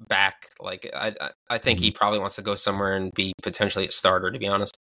back. Like I think he probably wants to go somewhere and be potentially a starter. To be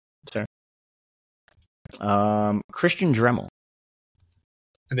honest. Sure. Christian Dremel.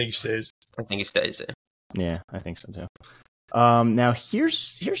 I think he stays. I think he stays. Yeah, I think so too. Now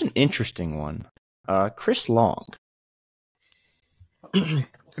here's an interesting one. Chris Long. I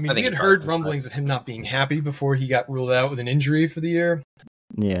mean, we had heard rumblings of him not being happy before he got ruled out with an injury for the year.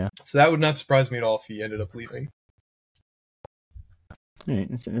 Yeah. So that would not surprise me at all if he ended up leaving. All right,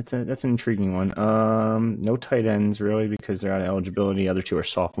 that's an intriguing one. No tight ends really because they're out of eligibility. The other two are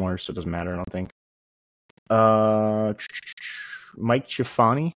sophomores, so it doesn't matter. I don't think. Mike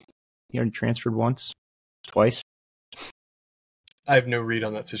Chifani. He already transferred twice. I have no read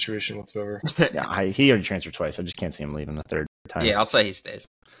on that situation whatsoever. Yeah, he already transferred twice. I just can't see him leaving the third time. Yeah, I'll say he stays.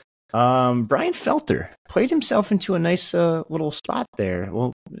 Brian Felter played himself into a nice little spot there.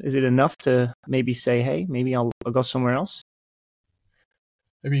 Well, is it enough to maybe say, hey, maybe I'll go somewhere else?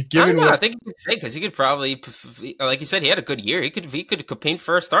 I mean, I think he could stay because he could probably, like you said, he had a good year. He could compete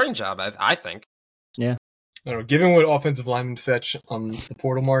for a starting job. I think. Yeah. I don't know. Given what offensive linemen fetch on the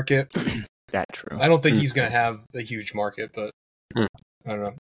portal market, that's true. I don't think he's going to have a huge market, but I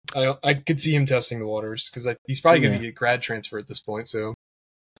don't know. I could see him testing the waters because he's probably going to be a grad transfer at this point. So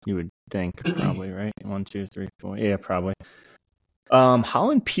you would think probably, right? 1, 2, 3, 4. Yeah, probably.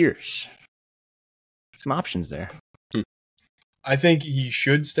 Holland Pierce. Some options there. I think he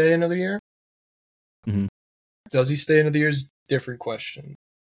should stay another year. Mm-hmm. Does he stay another year is a different question.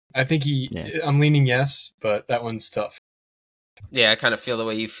 I think I'm leaning yes, but that one's tough. Yeah, I kind of feel the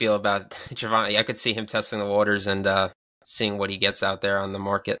way you feel about Giovanni. I could see him testing the waters and seeing what he gets out there on the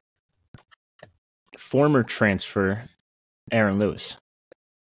market. Former transfer, Aaron Lewis.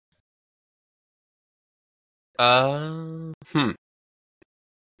 I'm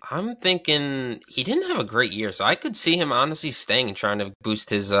thinking he didn't have a great year, so I could see him honestly staying and trying to boost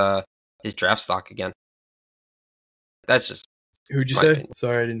his draft stock again. That's just who'd you say? Opinion.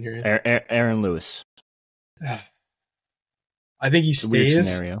 Sorry, I didn't hear you. Aaron Lewis. I think he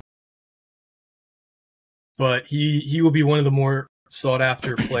stays. But he will be one of the more sought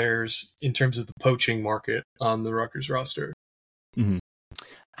after players in terms of the poaching market on the Rutgers roster. Mm-hmm.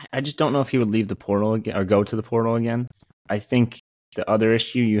 I just don't know if he would leave the portal again or go to the portal again. I think the other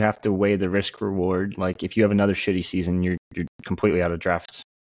issue, you have to weigh the risk reward. Like if you have another shitty season, you're completely out of draft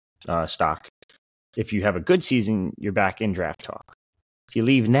stock. If you have a good season, you're back in draft talk. If you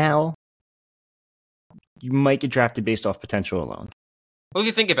leave now, you might get drafted based off potential alone. Well, if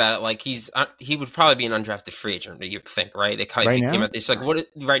you think about it, like he would probably be an undrafted free agent. You think, right? It's like what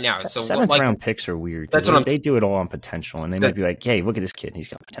right now. So seventh round picks are weird. That's what they do it all on potential, and they might be like, "Hey, look at this kid; he's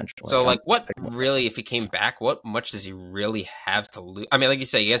got potential." So, what really, if he came back, what much does he really have to lose? I mean, like you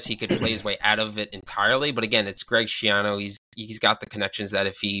say, yes, he could play his way out of it entirely, but again, it's Greg Schiano. He's got the connections that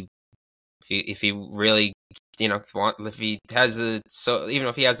if he really, if he has even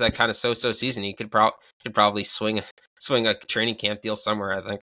if he has that kind of so-so season, he could probably swing a training camp deal somewhere, I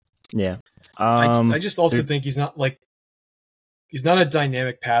think. Yeah. I just also think he's not a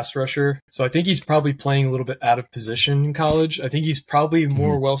dynamic pass rusher. So I think he's probably playing a little bit out of position in college. I think he's probably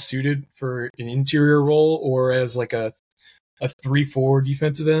more well suited for an interior role or as like a 3-4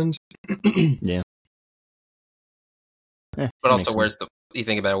 defensive end. Yeah. But also you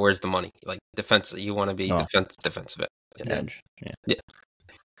think about it, where's the money? Like defensive, you want to be defensive edge. Yeah.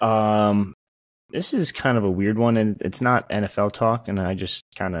 This is kind of a weird one, and it's not NFL talk, and I just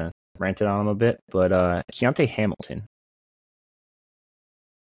kind of ranted on him a bit, but Keontae Hamilton.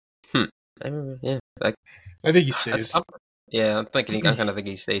 Yeah. I think he stays. I'm kind of think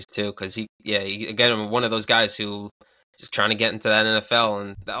he stays too, because he again, one of those guys who just trying to get into that NFL,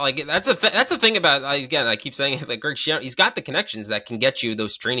 and like that's a thing about, again, I keep saying it, like Greg Schiano, he's got the connections that can get you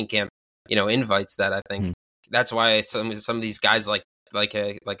those training camp, invites that I think that's why some of these guys like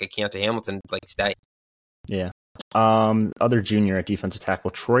a Keontae Hamilton stay. Yeah. Other junior at defensive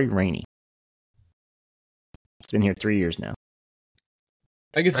tackle, Troy Rainey. He's been here 3 years now.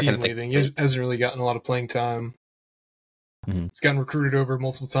 I could see him leaving. He hasn't really gotten a lot of playing time. Mm-hmm. He's gotten recruited over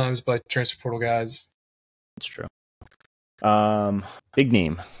multiple times by transfer portal guys. That's true. Big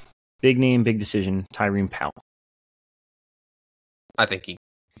name, big decision. Tyreen Powell. I think he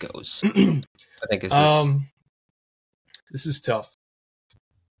goes. I think this is tough.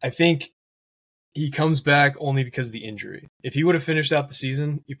 I think he comes back only because of the injury. If he would have finished out the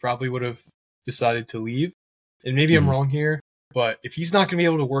season, he probably would have decided to leave. And maybe I'm wrong here, but if he's not going to be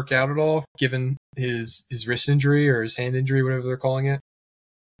able to work out at all, given his wrist injury or his hand injury, whatever they're calling it,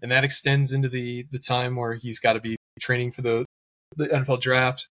 and that extends into the time where he's got to be training for the NFL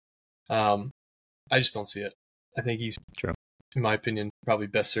draft, I just don't see it. I think he's in my opinion, probably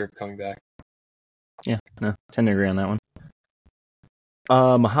best served coming back. Yeah, no, tend to agree on that one.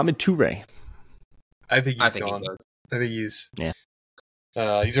 Mohamed Toure. I think he's gone. I think he's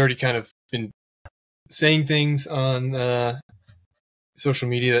already kind of been saying things on social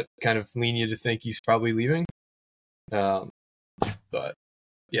media that kind of lean you to think he's probably leaving. But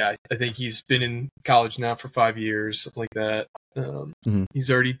yeah, I think he's been in college now for 5 years, something like that.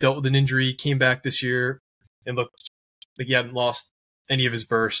 He's already dealt with an injury, came back this year, and looked like he hadn't lost any of his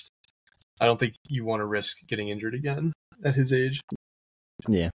burst. I don't think you want to risk getting injured again at his age.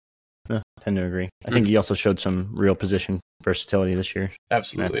 Yeah, I tend to agree. I think he also showed some real position versatility this year.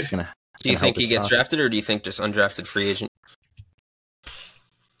 Absolutely. Do you think he gets drafted, or do you think just undrafted free agent?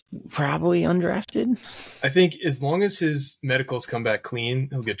 Probably undrafted. I think as long as his medicals come back clean,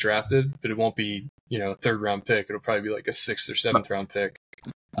 he'll get drafted, but it won't be, a 3rd round pick. It'll probably be like a 6th or 7th round pick.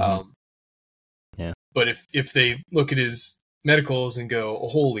 Yeah. But if they look at his medicals and go, oh,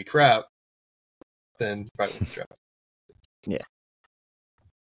 holy crap, then probably won't get drafted. Yeah.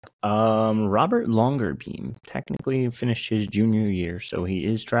 Robert Longerbeam technically finished his junior year, so he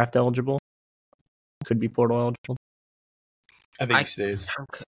is draft eligible. Could be portal eligible. I think he stays.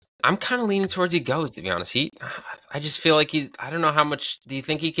 I'm kind of leaning towards he goes, to be honest. I just feel like I don't know how much. Do you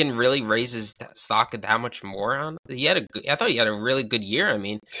think he can really raise his stock that much more? I thought he had a really good year. I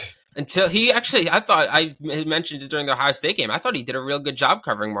mean, until he actually, I thought I mentioned it during the Ohio State game. I thought he did a real good job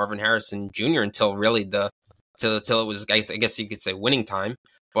covering Marvin Harrison Jr. until really till it was, I guess you could say, winning time.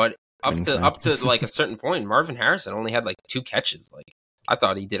 But up to like a certain point, Marvin Harrison only had like 2 catches. Like I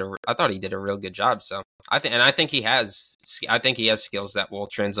thought he did a real good job. So I think he has skills that will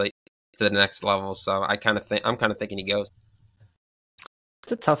translate to the next level. So I'm kind of thinking he goes.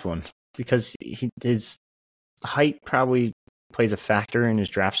 It's a tough one because his height probably plays a factor in his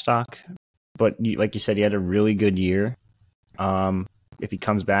draft stock. But like you said, he had a really good year. If he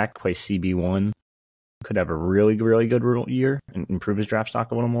comes back, plays CB1, could have a really, really good year and improve his draft stock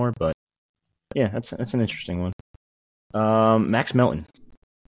a little more. But yeah, that's an interesting one. Max Melton.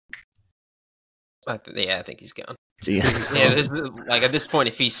 I think he's gone. Yeah, like at this point,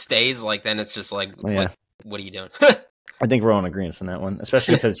 if he stays, like then it's just like, what are you doing? I think we're all in agreement on that one,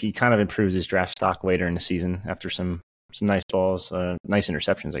 especially because he kind of improves his draft stock later in the season after some nice balls, nice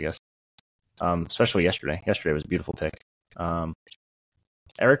interceptions, I guess. Especially yesterday. Yesterday was a beautiful pick.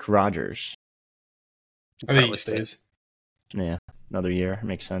 Eric Rogers. I think he stays. Yeah, another year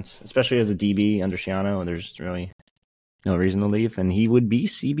makes sense, especially as a DB under Schiano. There's really no reason to leave, and he would be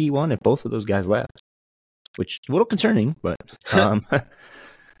CB1 if both of those guys left, which is a little concerning, but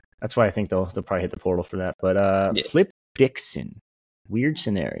that's why I think they'll probably hit the portal for that. But Flip Dixon, weird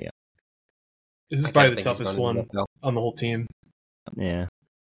scenario. This is probably the toughest one on the whole team. Yeah,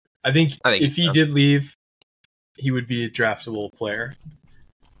 I think if he did leave, he would be a draftable player.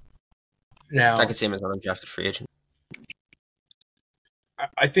 Now, I could see him as an undrafted free agent.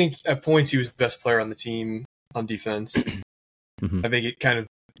 I think at points he was the best player on the team on defense. I think it kind of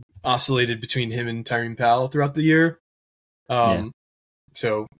oscillated between him and Tyreen Powell throughout the year.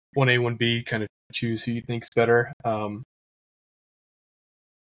 So 1A, 1B, kind of choose who you think's better.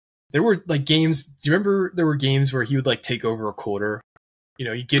 There were like games. Do you remember there were games where he would like take over a quarter?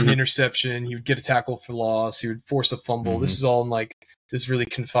 He'd get an interception, he would get a tackle for loss, he would force a fumble. This is all in like this really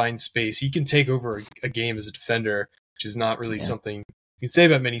confined space. He can take over a game as a defender, which is not really something you can say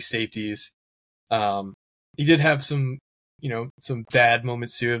about many safeties. He did have some bad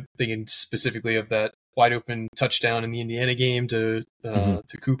moments too. Thinking specifically of that wide open touchdown in the Indiana game to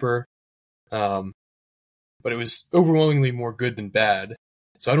Cooper. But it was overwhelmingly more good than bad.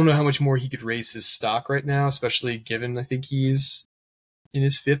 So I don't know how much more he could raise his stock right now, especially given I think he's in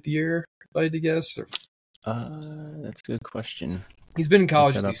his 5th year, if I had to guess. That's a good question. He's been in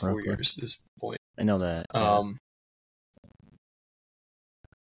college at least 4 years, is the point. I know that.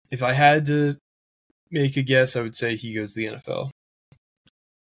 If I had to make a guess, I would say he goes to the NFL.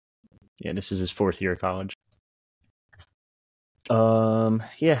 Yeah, this is his 4th year of college.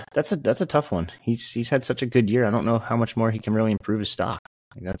 Yeah, that's a tough one. He's had such a good year. I don't know how much more he can really improve his stock.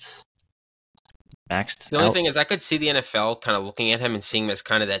 That's maxed. The only thing is, I could see the NFL kind of looking at him and seeing him as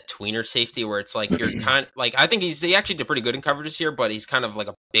kind of that tweener safety, where it's like you're kind of like I think he actually did pretty good in coverage this year, but he's kind of like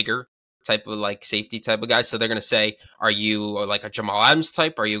a bigger type of like safety type of guy. So they're going to say, are you like a Jamal Adams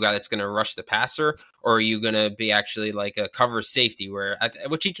type? Are you a guy that's going to rush the passer? Or are you going to be actually like a cover safety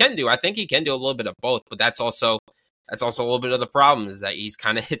which he can do. I think he can do a little bit of both, but that's also a little bit of the problem is that he's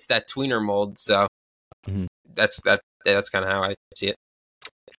kind of hits that tweener mold. So that's kind of how I see it.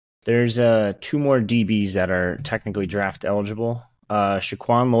 There's 2 more DBs that are technically draft eligible.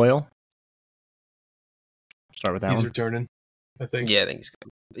 Shaquan Loyal. Start with that one. He's returning. I think. Yeah, I think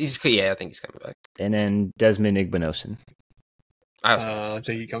I think he's coming back. And then Desmond Igbinosun. I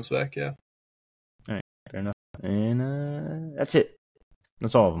think he comes back. Yeah. All right, fair enough. And that's it.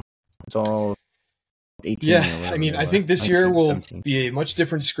 That's all of them. That's all 18. Yeah, I mean, I think this 19, year will 17. be a much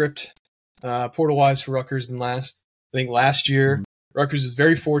different script, portal-wise for Rutgers than last. I think last year, Rutgers was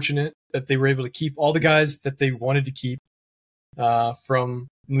very fortunate that they were able to keep all the guys that they wanted to keep from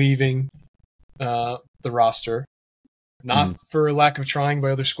leaving the roster. Not for lack of trying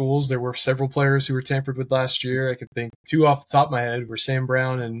by other schools. There were several players who were tampered with last year. I could think two off the top of my head were Sam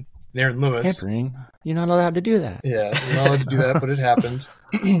Brown and Aaron Lewis. Tampering? You're not allowed to do that. Yeah, you're not allowed to do that, but it happened.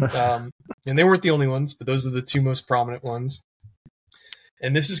 And they weren't the only ones, but those are the two most prominent ones.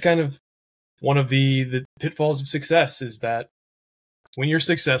 And this is kind of one of the pitfalls of success, is that when you're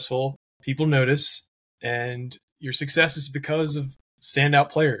successful, people notice, and your success is because of standout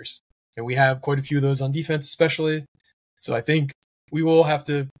players. And we have quite a few of those on defense, especially. So I think we will have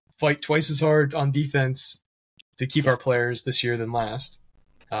to fight twice as hard on defense to keep our players this year than last.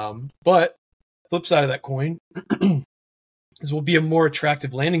 But flip side of that coin is we'll be a more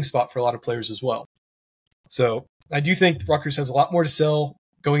attractive landing spot for a lot of players as well. So I do think Rutgers has a lot more to sell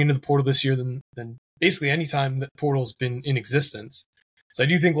going into the portal this year than basically any time that portal's been in existence. So I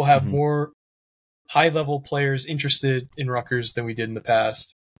do think we'll have more high-level players interested in Rutgers than we did in the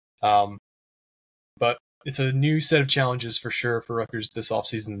past. But it's a new set of challenges for sure for Rutgers this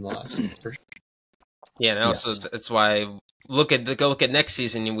offseason than the last. For sure. Yeah, and also that's why go look at next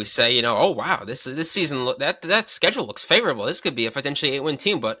season, and we say, oh wow, this season that schedule looks favorable. This could be a potentially 8-win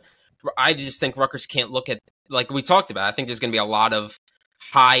team, but I just think Rutgers can't look at, like we talked about. I think there's going to be a lot of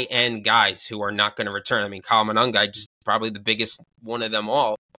high end guys who are not going to return. I mean, Kyle Monungai, just probably the biggest one of them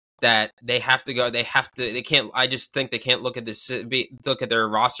all. That they have to go. They can't. I just think they can't look at look at their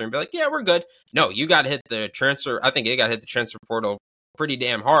roster and be like, yeah, we're good. No, you got to hit the transfer. I think they got to hit the transfer portal pretty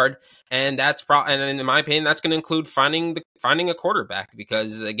damn hard, and and in my opinion, that's going to include finding a quarterback,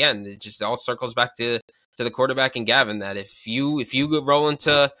 because again, it just all circles back to the quarterback and Gavin. That if you roll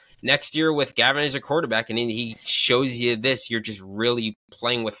into next year with Gavin as your quarterback and he shows you this, you're just really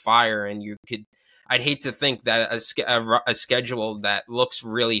playing with fire, and you could. I'd hate to think that a schedule that looks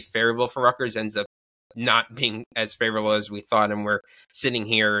really favorable for Rutgers ends up not being as favorable as we thought, and we're sitting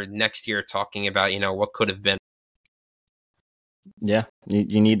here next year talking about what could have been. Yeah,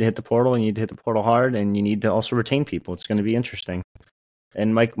 you need to hit the portal. You need to hit the portal hard, and you need to also retain people. It's going to be interesting.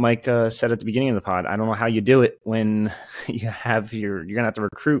 And Mike said at the beginning of the pod, I don't know how you do it when you're going to have to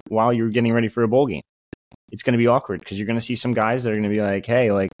recruit while you're getting ready for a bowl game. It's going to be awkward because you're going to see some guys that are going to be like,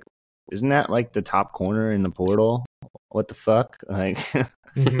 hey, like, isn't that like the top corner in the portal? What the fuck? Like,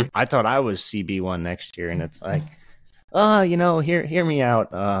 I thought I was CB1 next year, and it's like, hear me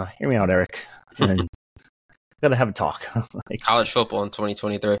out. Hear me out, Eric. And gotta have a talk. Like, college football in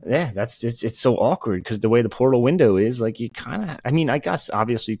 2023. Yeah, that's just, it's so awkward because the way the portal window is, like, you kind of, I mean, I guess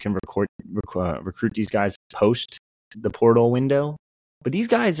obviously you can recruit these guys post the portal window, but these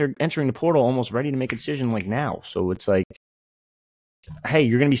guys are entering the portal almost ready to make a decision like now. So it's like, hey,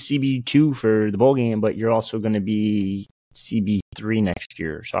 you're going to be CB2 for the bowl game, but you're also going to be CB3 next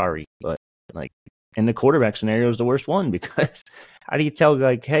year. Sorry. But, like, and the quarterback scenario is the worst one, because how do you tell,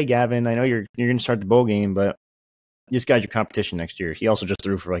 like, hey, Gavin, I know you're going to start the bowl game, but this guy's your competition next year. He also just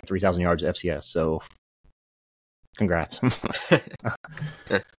threw for, like, 3,000 yards at FCS, so congrats.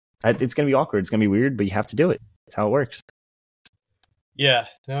 It's going to be awkward. It's going to be weird, but you have to do it. That's how it works. Yeah.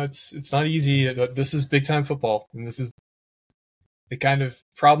 No, it's not easy, but this is big-time football, and this is the kind of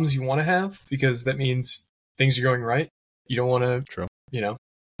problems you want to have, because that means things are going right. You don't want to, you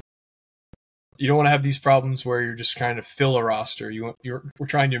don't want to have these problems where you're just trying to fill a roster. We're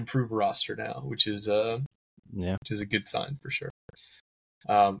trying to improve a roster now, which is a good sign for sure.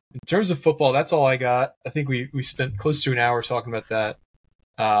 In terms of football, that's all I got. I think we spent close to an hour talking about that.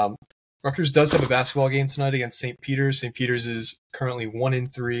 Rutgers does have a basketball game tonight against St. Peter's. St. Peter's is currently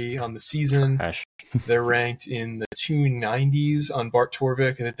 1-3 on the season. They're ranked in the 290s on Bart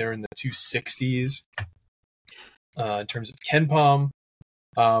Torvik. I think they're in the 260s in terms of KenPom.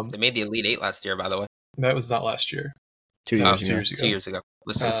 They made the Elite Eight last year, by the way. That was not last year. 2 years ago. 2 years ago.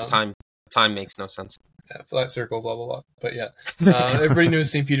 Listen, time makes no sense. Yeah, flat circle, blah, blah, blah. But yeah, everybody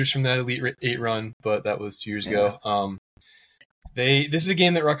knows St. Peter's from that Elite Eight run, but that was 2 years ago. This is a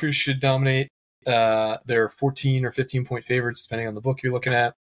game that Rutgers should dominate. They're 14 or 15-point favorites, depending on the book you're looking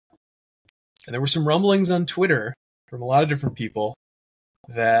at. And there were some rumblings on Twitter from a lot of different people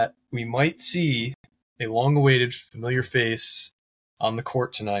that we might see a long-awaited familiar face on the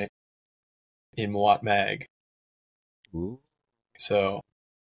court tonight in Mawat Mag. Ooh. So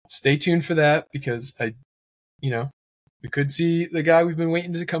stay tuned for that, because we could see the guy we've been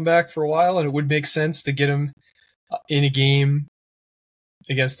waiting to come back for a while, and it would make sense to get him in a game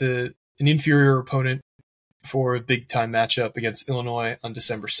against an inferior opponent for a big-time matchup against Illinois on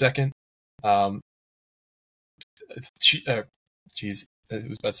December 2nd. I was about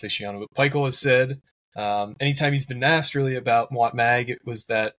to say Shiano, but Peichel has said anytime he's been asked really about Watt Mag, it was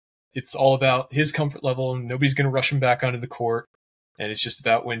that it's all about his comfort level and nobody's going to rush him back onto the court. And it's just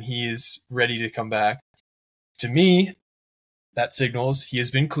about when he is ready to come back. To me, that signals he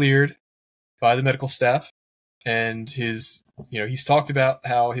has been cleared by the medical staff, and he's talked about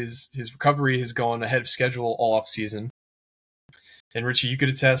how his recovery has gone ahead of schedule all off season. And Richie, you could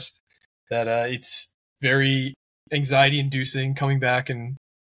attest that it's very anxiety inducing coming back and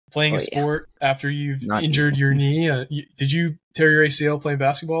playing a sport after you've injured your knee. Did you tear your ACL playing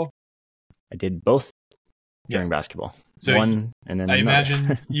basketball? I did both during basketball. So one and then I another.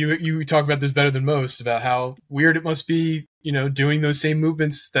 imagine you talk about this better than most about how weird it must be, doing those same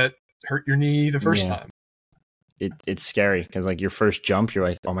movements that hurt your knee the first time. It's scary because like your first jump, you're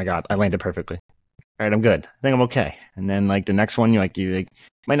like, oh my God, I landed perfectly. All right, I'm good. I think I'm okay. And then like the next one, you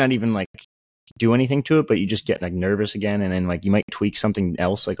might not even like do anything to it, but you just get like nervous again. And then like you might tweak something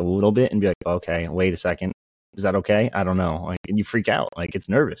else like a little bit and be like, okay, wait a second. Is that okay? I don't know. Like, and you freak out. Like it's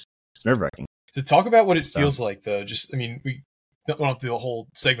nervous. It's nerve wracking. To talk about what it feels like though, we don't have to do a whole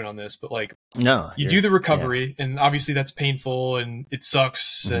segment on this, but like, you do the recovery and obviously that's painful and it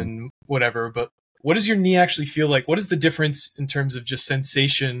sucks and whatever, but what does your knee actually feel like? What is the difference in terms of just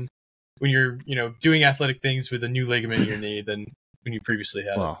sensation when you're, doing athletic things with a new ligament in your knee than when you previously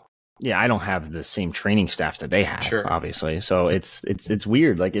had it? Yeah, I don't have the same training staff that they have, sure, obviously. So it's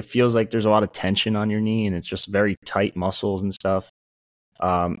weird. Like it feels like there's a lot of tension on your knee and it's just very tight muscles and stuff.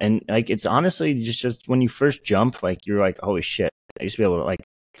 And like it's honestly just when you first jump, like you're like, holy shit. I used to be able to like,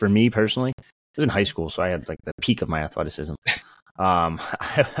 for me personally, I was in high school, so I had like the peak of my athleticism. I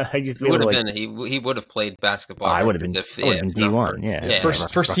used to be able to he would have played basketball. I would have been D1. Yeah.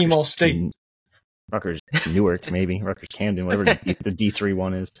 First team all state. Rutgers, Newark, maybe Rutgers, Camden, whatever the D3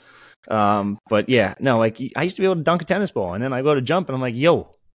 one is. But yeah, no, like I used to be able to dunk a tennis ball, and then I go to jump, and I'm like,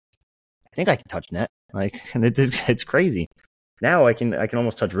 yo, I think I can touch net. Like, and it's crazy. Now I can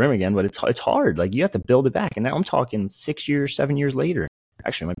almost touch rim again, but it's hard. Like you have to build it back, and now I'm talking 6 years, 7 years later.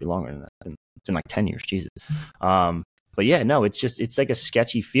 Actually, it might be longer than that. It's been like 10 years. Jesus. But yeah, no, it's like a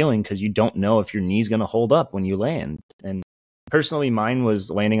sketchy feeling because you don't know if your knee's going to hold up when you land. And personally, mine was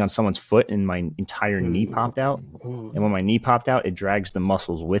landing on someone's foot and my entire knee popped out. And when my knee popped out, it drags the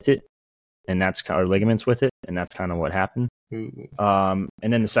muscles with it, and or ligaments with it, and that's kind of what happened. And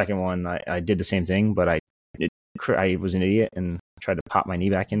then the second one, I did the same thing, but I was an idiot and tried to pop my knee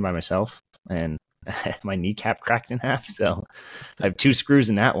back in by myself, and my kneecap cracked in half. So I have 2 screws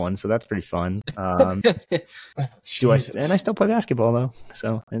in that one, so that's pretty fun. And I still play basketball though.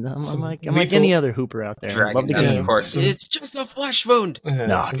 So I'm like any other hooper out there. I love the game. It's just a flesh wound.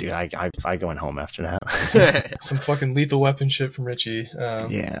 No, dude, I going home after that. Some fucking Lethal Weapon shit from Richie.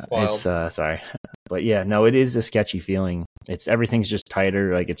 Wild. It's sorry. But yeah, no, it is a sketchy feeling. Everything's just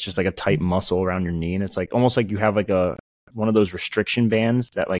tighter. Like it's just like a tight muscle around your knee, and it's like almost like you have like one of those restriction bands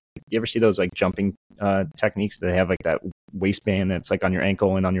that like you ever see those like jumping techniques that they have like that waistband that's like on your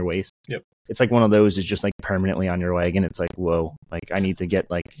ankle and on your waist. Yep. It's like one of those is just like permanently on your leg, and it's like whoa, like I need to get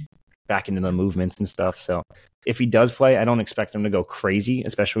like back into the movements and stuff. So if he does play, I don't expect him to go crazy,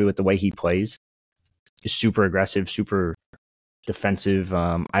 especially with the way he plays. He's super aggressive, super defensive.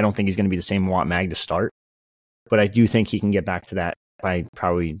 I don't think he's going to be the same Watt Mag to start, but I do think he can get back to that by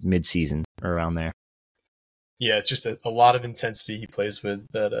probably mid-season or around there. Yeah, it's just a lot of intensity he plays with.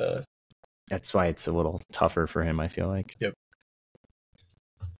 That's why it's a little tougher for him, I feel like. Yep.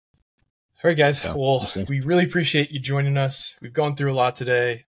 All right, guys. So, we really appreciate you joining us. We've gone through a lot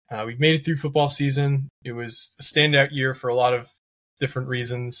today. We've made it through football season. It was a standout year for a lot of different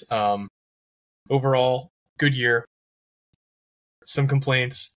reasons. Overall, good year. Some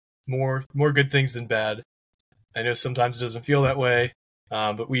complaints, more good things than bad. I know sometimes it doesn't feel that way,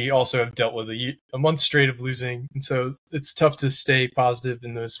 but we also have dealt with a month straight of losing, and so it's tough to stay positive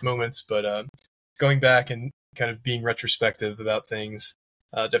in those moments. But going back and kind of being retrospective about things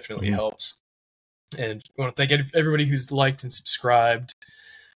definitely helps. And I want to thank everybody who's liked and subscribed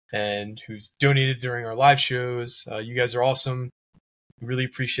and who's donated during our live shows. You guys are awesome. We really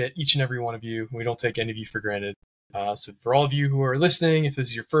appreciate each and every one of you. We don't take any of you for granted. So for all of you who are listening, if this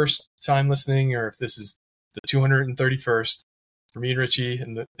is your first time listening or if this is the 231st, for me and Richie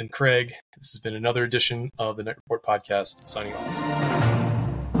and Craig, this has been another edition of the Net Report Podcast, signing off.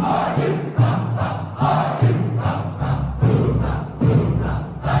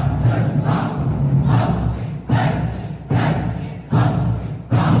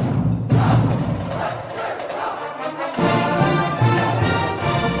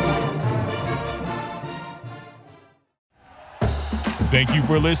 Thank you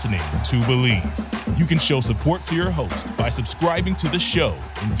for listening to Believe. You can show support to your host by subscribing to the show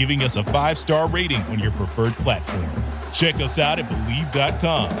and giving us a 5-star rating on your preferred platform. Check us out at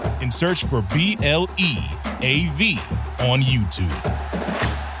Believe.com and search for BLEAV on YouTube.